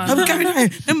 I'm going home.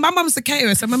 And my mum's a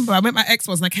caterer. So I remember I met my ex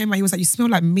once and I came out, he was like, you smell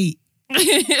like meat.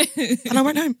 And I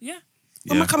went home. Yeah.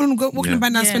 I'm not coming and walking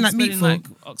about now smelling like meat for. like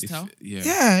oxtail.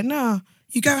 Yeah, no.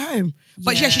 You go home.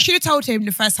 But yeah, Yeah. she should have told him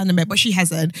the first time they met, but she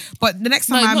hasn't. But the next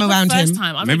time I'm not around the first him.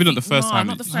 time. I Maybe don't not the think- first time.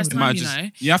 Not the first It might time, just- you know.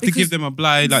 You have to give them a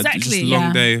blight, like just Exactly, a long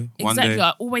yeah. day, one Exactly. day. I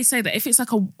always say that if it's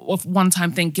like a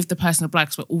one-time thing, give the person a blight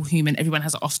because we're all human. Everyone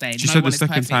has an off day. She No said one the is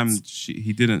second perfect. time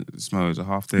he didn't smell. It was a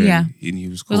half day. Yeah. And he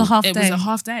was It cool. was a half It day. was a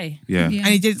half day. Yeah. Yeah. And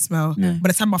he didn't smell. But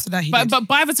the time after that, he did. But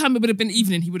by the time it would have been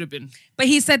evening, he would have been. But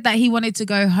he said that he wanted to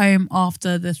go home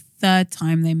after the third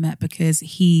time they met because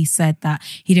he said that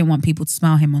he didn't want people to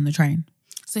smell him on the train.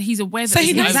 So he's aware that So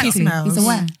he there's knows no- he smells. He's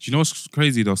aware. Do you know what's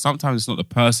crazy though? Sometimes it's not the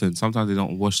person. Sometimes they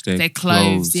don't wash their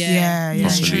clothes. Yeah. Yeah,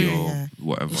 properly true. or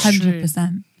whatever.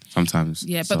 100%. Sometimes.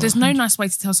 Yeah, but So- there's no nice way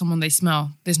to tell someone they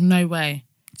smell. There's no way.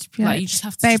 Like you just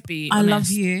have to Babe, just be I honest.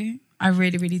 love you. I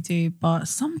really, really do. But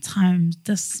sometimes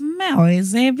the smell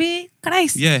is a bit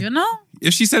crazy, Yeah. you know?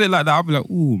 If she said it like that, I'd be like,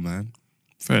 ooh, man.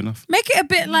 Fair enough. Make it a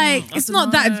bit like, it's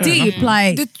not that dunno. deep.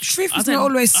 Like, the truth I is don't- not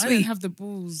always I don't sweet. have the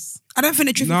balls. I don't think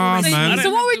the truth Nah, is always man. sweet. so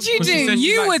what would you Because she do? said she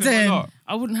You likes him a wouldn't. lot.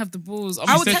 I wouldn't have the balls. I would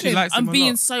She said tell she him. likes him I'm a being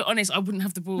lot. so honest. I wouldn't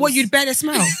have the balls. What, you'd bear the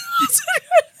smell?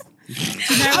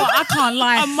 You know what? I can't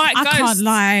lie. I might I ghost. can't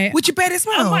lie. Would you bear the I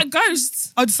smell? might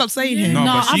ghost. I'll just stop saying him. No,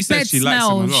 No, but she I've said bed she likes him a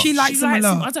smells. lot. She likes him a likes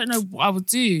him. lot. I don't know what I would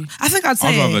do. I think I'd I'd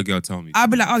say rather a girl tell me.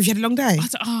 I'd be like, oh, you had a long day.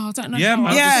 I don't know. Yeah, how man. I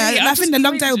would Yeah, do it. I I'd think just the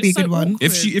long cringe. day would be It's a good so one. awkward.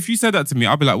 If you said that to me,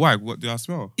 I'd be like, why? What do I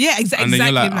smell? Yeah, And exactly. then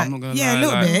you're like, I'm not gonna yeah, lie, a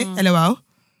little like- bit. LOL.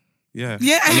 Yeah.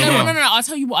 Yeah, I No, know. no. I'll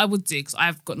tell you what I would do because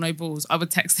I've got no balls. I would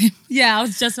text him. Yeah, I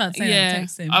was just about to say that. Yeah,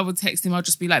 Text him. I would text him. I'll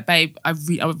just be like, babe, I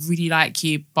would really like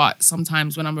you, but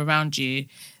sometimes when I'm around you,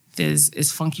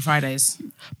 it's Funky Fridays.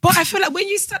 But I feel like when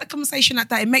you start a conversation like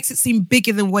that, it makes it seem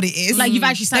bigger than what it is. Like you've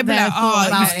actually sat They'll be there like, and thought oh,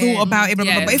 about you it. thought about it, blah,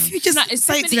 blah, blah. Yeah. But if you just No, it's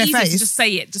say it to definitely their easier to face, just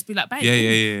say it. Just be like, babe. Yeah.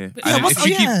 Yeah, And what's- if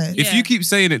you oh, keep yeah. if you keep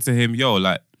saying it to him, yo,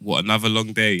 like, what, another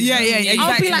long day? yeah, exactly.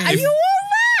 I'll be like, are you all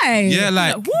right? Yeah,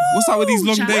 like, what's up with these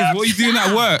long Shut days? up. What are you doing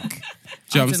at work?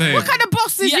 Do you know what I'm saying? What kind of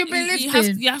boxes Yeah, you been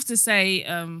lifting? you have to say,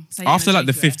 After like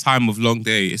the fifth. fifth time of long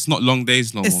day, it's not long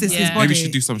days no more. It's his man. body. Maybe we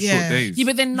should do some Yeah. short days. Yeah,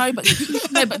 but then no, but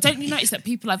don't you notice that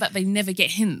people like that they never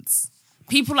get hints?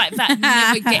 People like that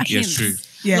never get Yeah, hints. true.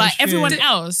 Yeah, like it's true. everyone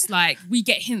else, like we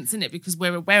get hints in it because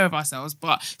we're aware of ourselves.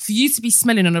 But for you to be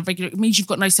smelling on a regular, it means you've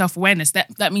got no self-awareness.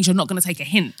 That means you're not going to take a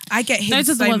hint. I get hit Those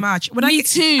are the so ones- much. Me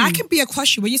too. I can be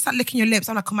across you. When you start licking your lips,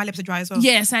 I'm like, oh, my lips are dry as well.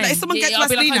 Yeah, same. Like, if someone Yeah, gets I'll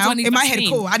be like, Vaseline oh, do I now, need in my head,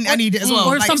 Vaseline? cool, I need it as well.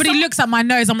 Or if Like, somebody looks at my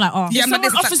nose, I'm like, oh. Yeah, If I'm like, someone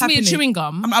this is offers me a happening. chewing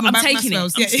gum, I'm I'm about my taking it. I'm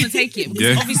smells, just yeah. going to take it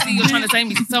because Yeah. obviously you're trying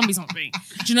to tell me something.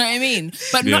 Do you know what I mean?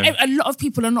 But not Yeah. a lot of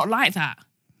people are not like that.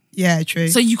 Yeah, true.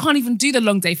 So you can't even do the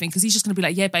long day thing because he's just going to be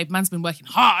like, yeah, babe, man's been working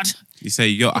hard. You say,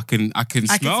 yo, I can smell.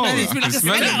 smell it. I can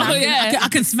smell it. Oh, man. yeah. I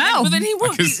can smell. But then he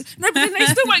won't. can- No, but then they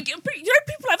still won't get. You know,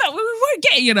 people like that, we won't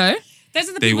get it. You know, Those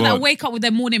are the They people that won't. wake up with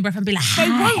their morning breath and be like, they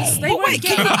hi. won't. They won't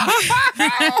get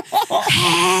it.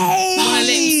 My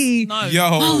lips. No. Yo.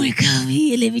 Oh my God,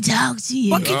 here, let me talk to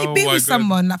you. What can you Oh be my with God.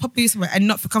 someone, like probably someone, and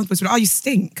not feel comfortable with? Oh, you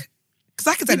stink. Because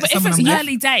I can say that But to if someone it's I'm with.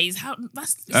 early days, how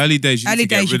that's Early days, you need Early to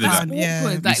get days, rid you of can't. that. Yeah.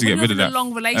 awkward. You Like need to when get you're rid in of a that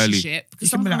long relationship,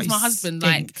 because You can be sometimes like, my husband, you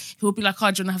like, he'll be like,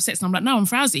 "Oh, do you want to have sex?" And I'm like, "No, I'm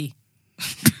frowsy."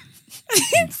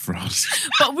 Frost.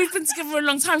 But we've been together a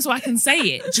long time, so I can say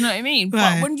it. Do you know what I mean?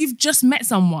 Right. But when you've just met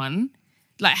someone,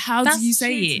 like, how do you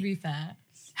say To it? be fair.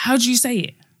 How do you say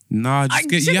it? Nah, just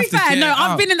get. To You be have to fair, get no, it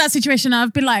I've out. been in that situation.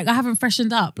 I've been like, I haven't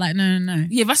freshened up. Like, no.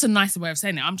 Yeah, that's a nicer way of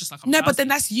saying it. I'm just like, I'm No, frowsy. but then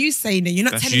that's you saying it. You're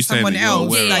not That's telling you saying someone that you're else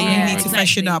aware that of you it. need to Exactly.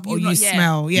 freshen up or You're you not- yeah.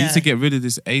 smell. You Yeah. need to get rid of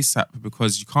this ASAP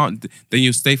because you can't. Then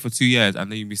you'll stay for 2 years and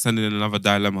then you'll be sending in another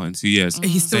dilemma in 2 years.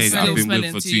 He's still saying I've been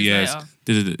smelling with for 2 2 years years.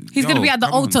 later. He's going to be at the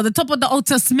altar, the top of the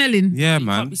altar smelling. Yeah, You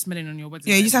man. can't be smelling on your wedding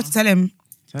Yeah, you day, just have to man. tell him.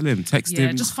 Tell him, text Yeah,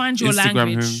 him. just find your Instagram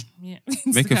language. him. Yeah.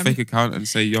 Make a Instagram. fake account and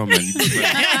say, yo, man. You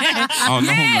oh,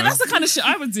 no, Yeah, man. that's the kind of shit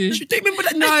I would do. Do you remember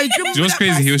that? No, do you Do remember you know what's that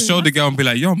crazy? He would person? show the girl and be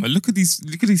like, yo, man, look at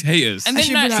these haters. And then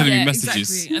should be like- sending me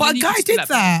messages. Exactly. And But then a you guy just did like,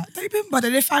 that. Don't you remember that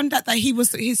they found out that he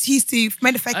used to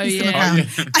made a fake Oh, Instagram yeah.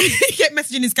 account. And he kept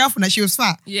messaging his girlfriend that she was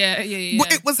fat. Yeah.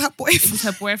 But it was her It boyfriend. was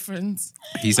her boyfriend.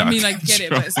 He's I out mean, of I get it,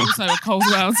 control. but it's also a cold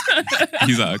world.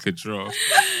 He's out of control.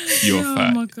 You're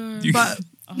fat. Oh my God. You- But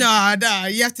no,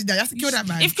 you have to kill that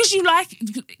man. If because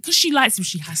she likes him,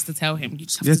 she has to tell him. You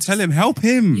just have yeah, to tell him, help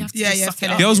him. You have to Yeah, just yeah, suck tell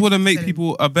it him. up. Girls want to make Tell him.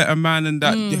 people a better man and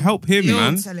that. Help him, You'll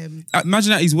man. tell him.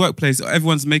 Imagine at his workplace,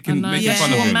 everyone's making I know,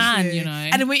 fun of poor him. man, you know.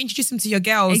 And then when you introduce him to your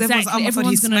girls, Exactly, everyone's, oh my God, he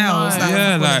everyone's gonna smells. know.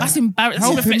 Yeah, like- that's embarrassing.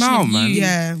 Help him out, man.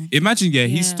 Yeah. Imagine,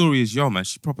 his Yeah. story is, yo, man,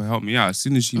 she proper helped me out. As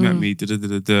soon as she met me,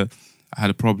 I had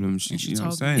a problem. She you know what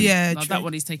I'm saying? Yeah, No, true. that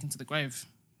one he's taken to the grave.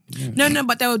 No,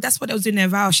 but that's what they was doing in their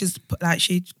vow. She put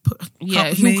Yeah, cut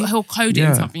with me. he'll code it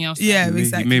Yeah. in something else. Yeah, He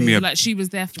exactly. made me a- Like she was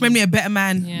there for Made me a better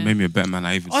man. Yeah. Made me a better man.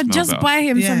 I even Or smell just better. buy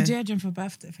him some Yeah. deodorant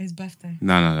for his birthday.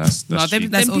 No, that's No, them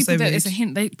cheap. That's people also that it's a rude.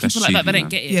 hint. That's People like that, they cheeky, don't man.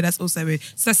 get it. Yeah, that's also weird.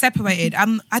 So separated.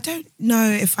 I don't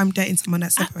know if I'm dating someone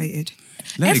that's separated.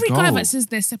 Let Every it guy go. that says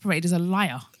they're separated is a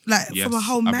liar. Like Yes, from a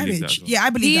whole I believe that marriage. as well. Yeah, I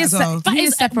believe that as well. That He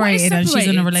is- is separated what and is she's in a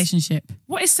separated? relationship.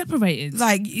 What is separated?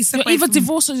 Like you You're separate either from-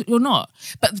 divorced or you're not.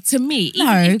 But to me, No,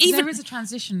 even, 'cause even there is a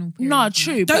transitional period. no,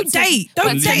 true. Don't but date.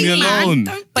 Don't Leave date, me man. alone.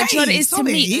 Don't But date. do you know what it is to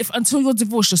me? Sorry. If until you're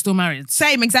divorced, you're still married.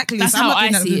 Same, exactly. That's So I'm how not I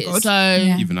doing that see with it. God. So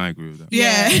Yeah. Even I agree with that.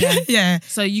 Yeah, yeah.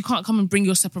 So you can't come and bring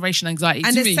your separation anxiety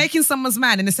And to it's me. taking someone's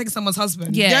man and it's taking someone's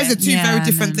husband. Yeah. Those are two Yeah, very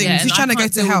different no, things. no. He's and trying I to go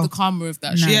can't to deal hell. with the karma of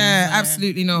that No. shit. Yeah, So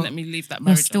absolutely not. Let me leave that They're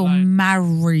marriage still alone.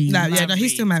 married. No, yeah, no,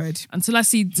 he's still married. Until I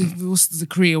see divorce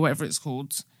decree or whatever it's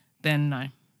called, then no.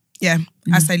 Yeah,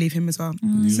 I say leave him as well.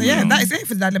 So yeah, that is it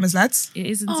for the Dilemmas, lads. It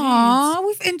is indeed. Aw,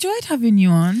 we've enjoyed having you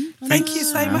on. Thank you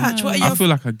so much. What are I your feel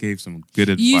like I gave some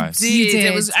good You advice. did. You did.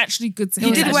 It was actually good to You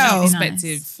hear did that well.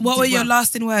 perspective. What You were did your well.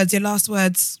 lasting words? Your last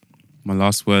words? My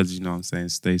last words, you know what I'm saying?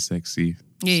 Stay sexy.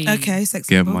 Yeah. Okay, sex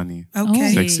Get symbol. money.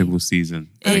 Okay. Oh. Sex symbol season.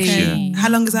 Okay. Next year. How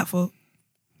long is that for?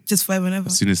 Just forever and ever.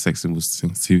 As soon as sex symbol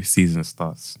season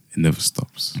starts, it never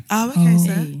stops. Oh, okay,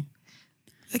 sir. Hey.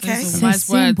 Okay. Those are Sex wise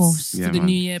words symbols. for the man.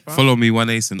 new year, bro. Follow me, One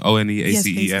Acen, Yes,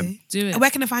 please ONEACEN. do. Do it. Where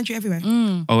can I find you everywhere?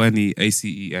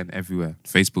 ONEACEN everywhere.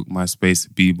 Facebook, MySpace,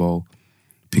 Bebo,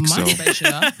 Pixel, MySpace,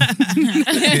 yeah.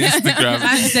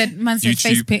 Instagram, Man said YouTube.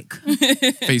 face pic.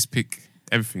 FacePic,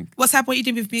 everything. What's happening? What you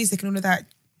doing with music and all of that?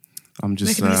 I'm just,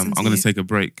 Where can we listen I'm to going you? to take a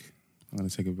break.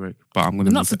 But I'm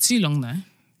going Not for too long, though.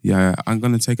 yeah, I'm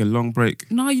going to take a long break.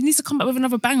 No, you need to come back with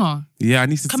another banger. Yeah, I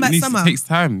need to, Come back summer. it takes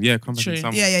time. Yeah, come back True. in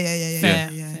summer. Yeah.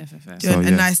 Fair. Yeah. Fair. Do a yeah.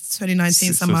 nice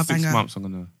 2019 summer 6 banger. months I'm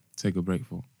going to take a break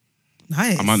for.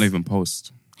 Nice. I might not even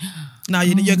post. No,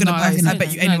 you're gonna No, post. I no,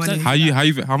 bet you no, anyone don't. is.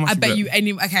 How much? I you bet you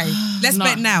any. Okay, let's No,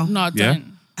 bet now. No, Yeah?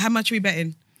 don't. How much are we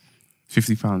betting?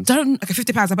 £50. Don't Okay,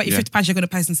 £50. I bet you Yeah. £50 you're gonna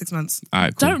post in 6 months. All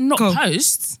right, cool. don't not Cool.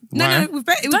 post. No, Why? we've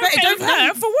bet. We've Don't bet. pay Don't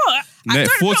her for what? No, don't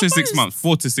 4 to not 6 post. months.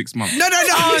 4 to 6 months. No.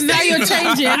 Oh, now you're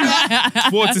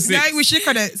changing. 4 to 6. No, we should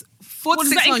call it 4 to Does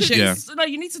 6 that months. include? Yeah. No,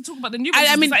 you need to talk about the new. I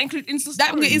ones. mean, Does that include Insta That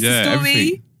story? Insta Yeah, story,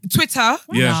 everything. Twitter,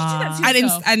 Yeah.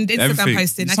 and Instagram Everything.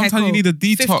 posting. Okay, Sometimes you cool. need a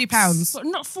detox. £50. But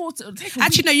not 4 to take a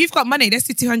Actually, no, you've got money. Let's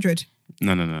do 200.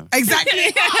 No.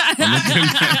 Exactly.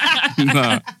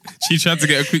 Nah. She tried to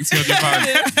get a quick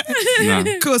 £200. Nah.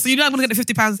 Cool. So you know I'm gonna get the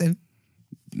 £50 then.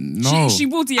 No. She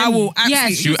will DM I will you. absolutely. Yeah,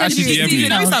 She will actually DM He me.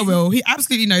 knows I will. He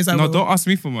absolutely knows I No, will. don't ask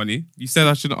me for money. You said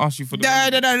I shouldn't ask you for the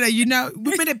money. No. You know,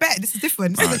 we made a bet. This is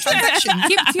different. This is a transaction.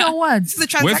 Keep to your words. This is a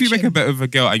transaction. What if you make a bet with a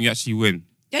girl and you actually win?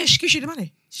 Yeah, she gives you the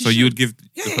money. So you would give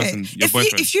Yeah, the yeah. person your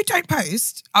boyfriend? If you don't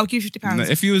post, I'll give you £50. No,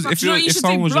 if you was, if Do you know you, what you if should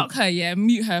someone do? was, Block her, yeah,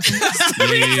 mute her. From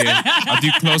yeah. I do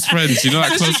close friends. You know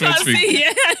that close friends thing.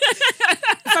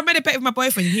 If I made a bet with my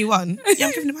boyfriend and he won, yeah,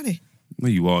 I'm giving the money. No,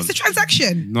 you won't. It's a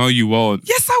transaction. No, you won't.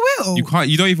 Yes, I will. You can't.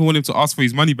 You don't even want him to ask for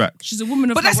his money back. She's a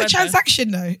woman of But her that's a word, though.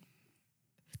 transaction, though.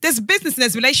 There's business and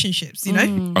there's relationships, you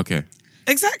know? Okay,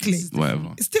 Exactly.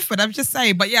 whatever. It's different. I'm just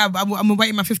saying. But yeah, I'm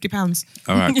waiting my £50.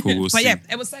 All right, cool. We'll But see. yeah,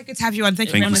 it was so good to have you on. Thank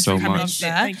you Thank very you much so for coming much. on,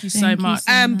 sir. Thank you so Thank you much.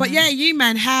 so But yeah, you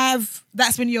man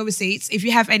that's been your receipts. If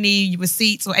you have any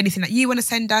receipts or anything that you want to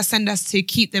send us to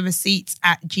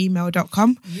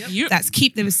keepthereceipts@gmail.com. Yep. That's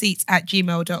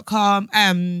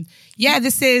keepthereceipts@gmail.com. Yeah,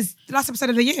 this is the last episode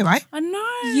of the year, right? I know.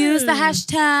 Use the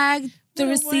hashtag The No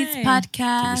Receipts way.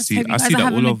 Podcast. See, Hope you I guys see are that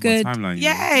having all a over good. my timeline. you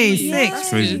know. Yay, Yeah. six.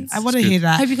 Crazy. I want to It's hear good.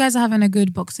 that. Hope you guys are having a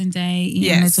good Boxing Day, eating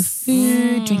Yes. loads of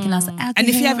food, drinking lots of alcohol. And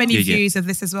if you have any Yeah. views of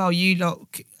this as well, you lot,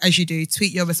 as you do,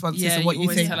 tweet your responses Yeah, of what you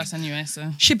always think tell us anyway.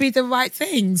 So should be the right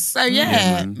things. So yeah,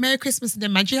 Yeah, man. Merry Christmas and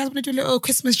then, man. Do you guys want to do a little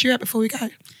Christmas duet before we go?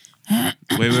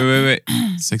 Wait.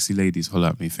 Sexy ladies, holler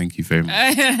at me. Thank you very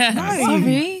much.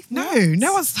 Sorry.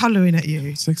 No one's hollering at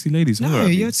you. Sexy ladies, holler at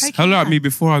me. you're taking Holler at that. me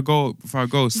before I go. Before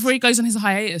he goes on his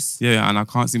hiatus. Yeah, and I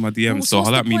can't see my DMs, so what's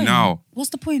holler the at me point? now. What's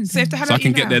the point? So if they So I holler at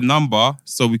can you get now, their number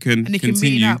so we can And they can meet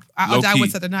continue. up at low odd key.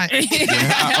 hours of the night.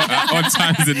 At odd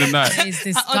times in the night. Is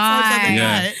this At odd times of the guy?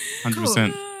 Yeah, night.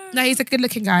 100%. no, he's a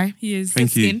good-looking guy. He is.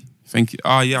 Thank you. skin. Thank you.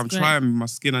 Oh, yeah, I'm great. trying my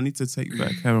skin. I need to take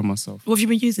better care of myself. What have you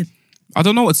been using? I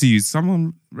don't know what to use.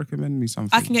 Someone recommend me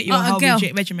something. I can get you a a whole girl.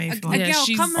 regimen if you A want. girl,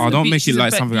 she's- come Oh, on. don't make She's it a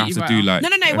like bet something I have to beauty do writer.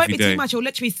 like No, it won't be every day. too much. It'll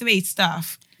literally be 3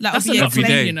 stuff. Like, That's a it'll be lot for Every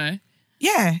men, day. you know.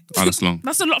 Yeah. Oh, that's long.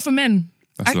 That's a lot for men.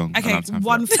 That's long. I don't Okay, have time for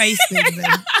one that. face thing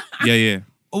then. Yeah.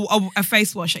 Or a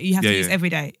face wash that you have to Yeah, use yeah. every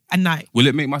day and night. Will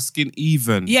it make my skin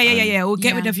even? Yeah. We'll get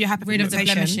Yeah. rid of your Rid of the hyperpigmentation.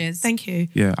 blemishes. Thank you.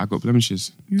 Yeah, I got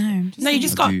blemishes. No. No, you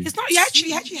just I got. do. It's not. You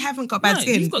actually haven't got bad No,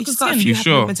 skin. you've got You good just got a skin. few You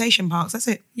sure? hyperpigmentation marks. That's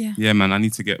it. Yeah, man, I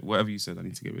need to get whatever you said. I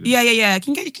need to get rid of it. Yeah. You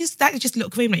can get that is just a little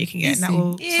cream that you can get, and that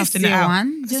will soften it Easy out.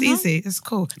 one, It's you know? easy. That's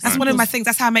cool. That's Right. one of my things.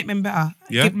 That's how I make men better.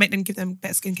 Yeah? Give them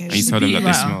better skincare. And you tell them that they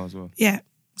beauty smell as well. Yeah.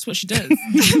 That's what she does.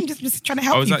 I'm just trying to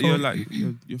help Oh, is that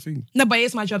people. your thing? No, but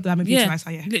it's my job that I'm a beauty Yeah,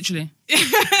 writer. Yeah. literally.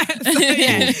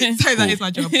 So that is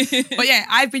my job. But yeah,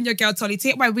 I've been your girl, Tolly.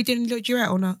 Wait, we didn't do a duet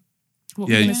or not? What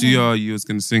Yeah, we do gonna you was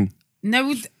gonna sing. No,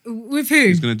 with who? He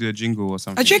was gonna do a jingle or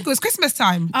something. A jingle. It's Christmas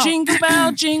time. say? Jingle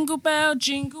bell, jingle bell,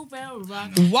 jingle bell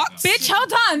rock. What? Bitch,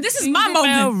 hold on. This is my Jingle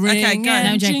bell moment. Okay, ring go. and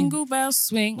No, I'm joking. jingle bell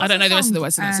swing. I don't know the rest of the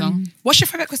words to that song. What's your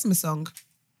favorite Christmas song?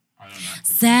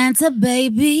 Santa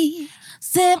baby,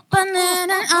 sipping in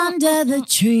and under the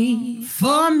tree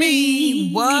for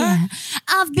me. What?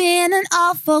 I've been an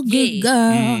awful good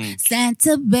girl,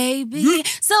 Santa baby.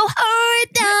 So hurry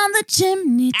down the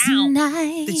chimney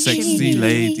tonight. Sexy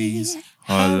ladies,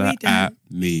 holla Hurry down. at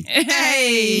me.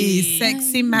 Hey,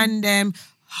 sexy man, them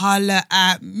holla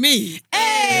at me.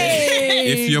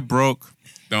 If you're broke,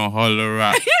 don't holler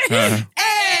at her.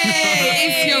 Hey,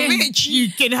 if you're rich, you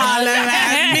can holla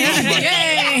at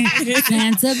me.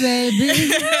 Santa baby.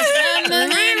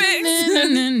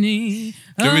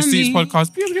 The Receipts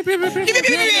podcast.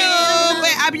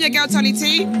 Wait, I've been your girl, Tolly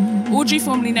T. Audrey,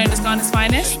 formerly known as Ghana's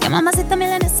finest. Your mamacita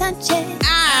Milena Sanchez.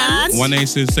 And 1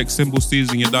 Aces sex symbol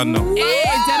season, you done know. Did you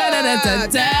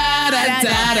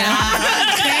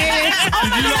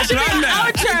not plan that? Oh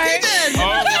my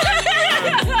God.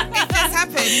 that's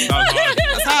happened. That was hard.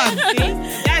 That's hard.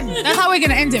 See? Done. That's how we're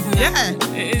gonna end it. Yeah.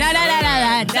 Da da da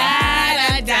da da da.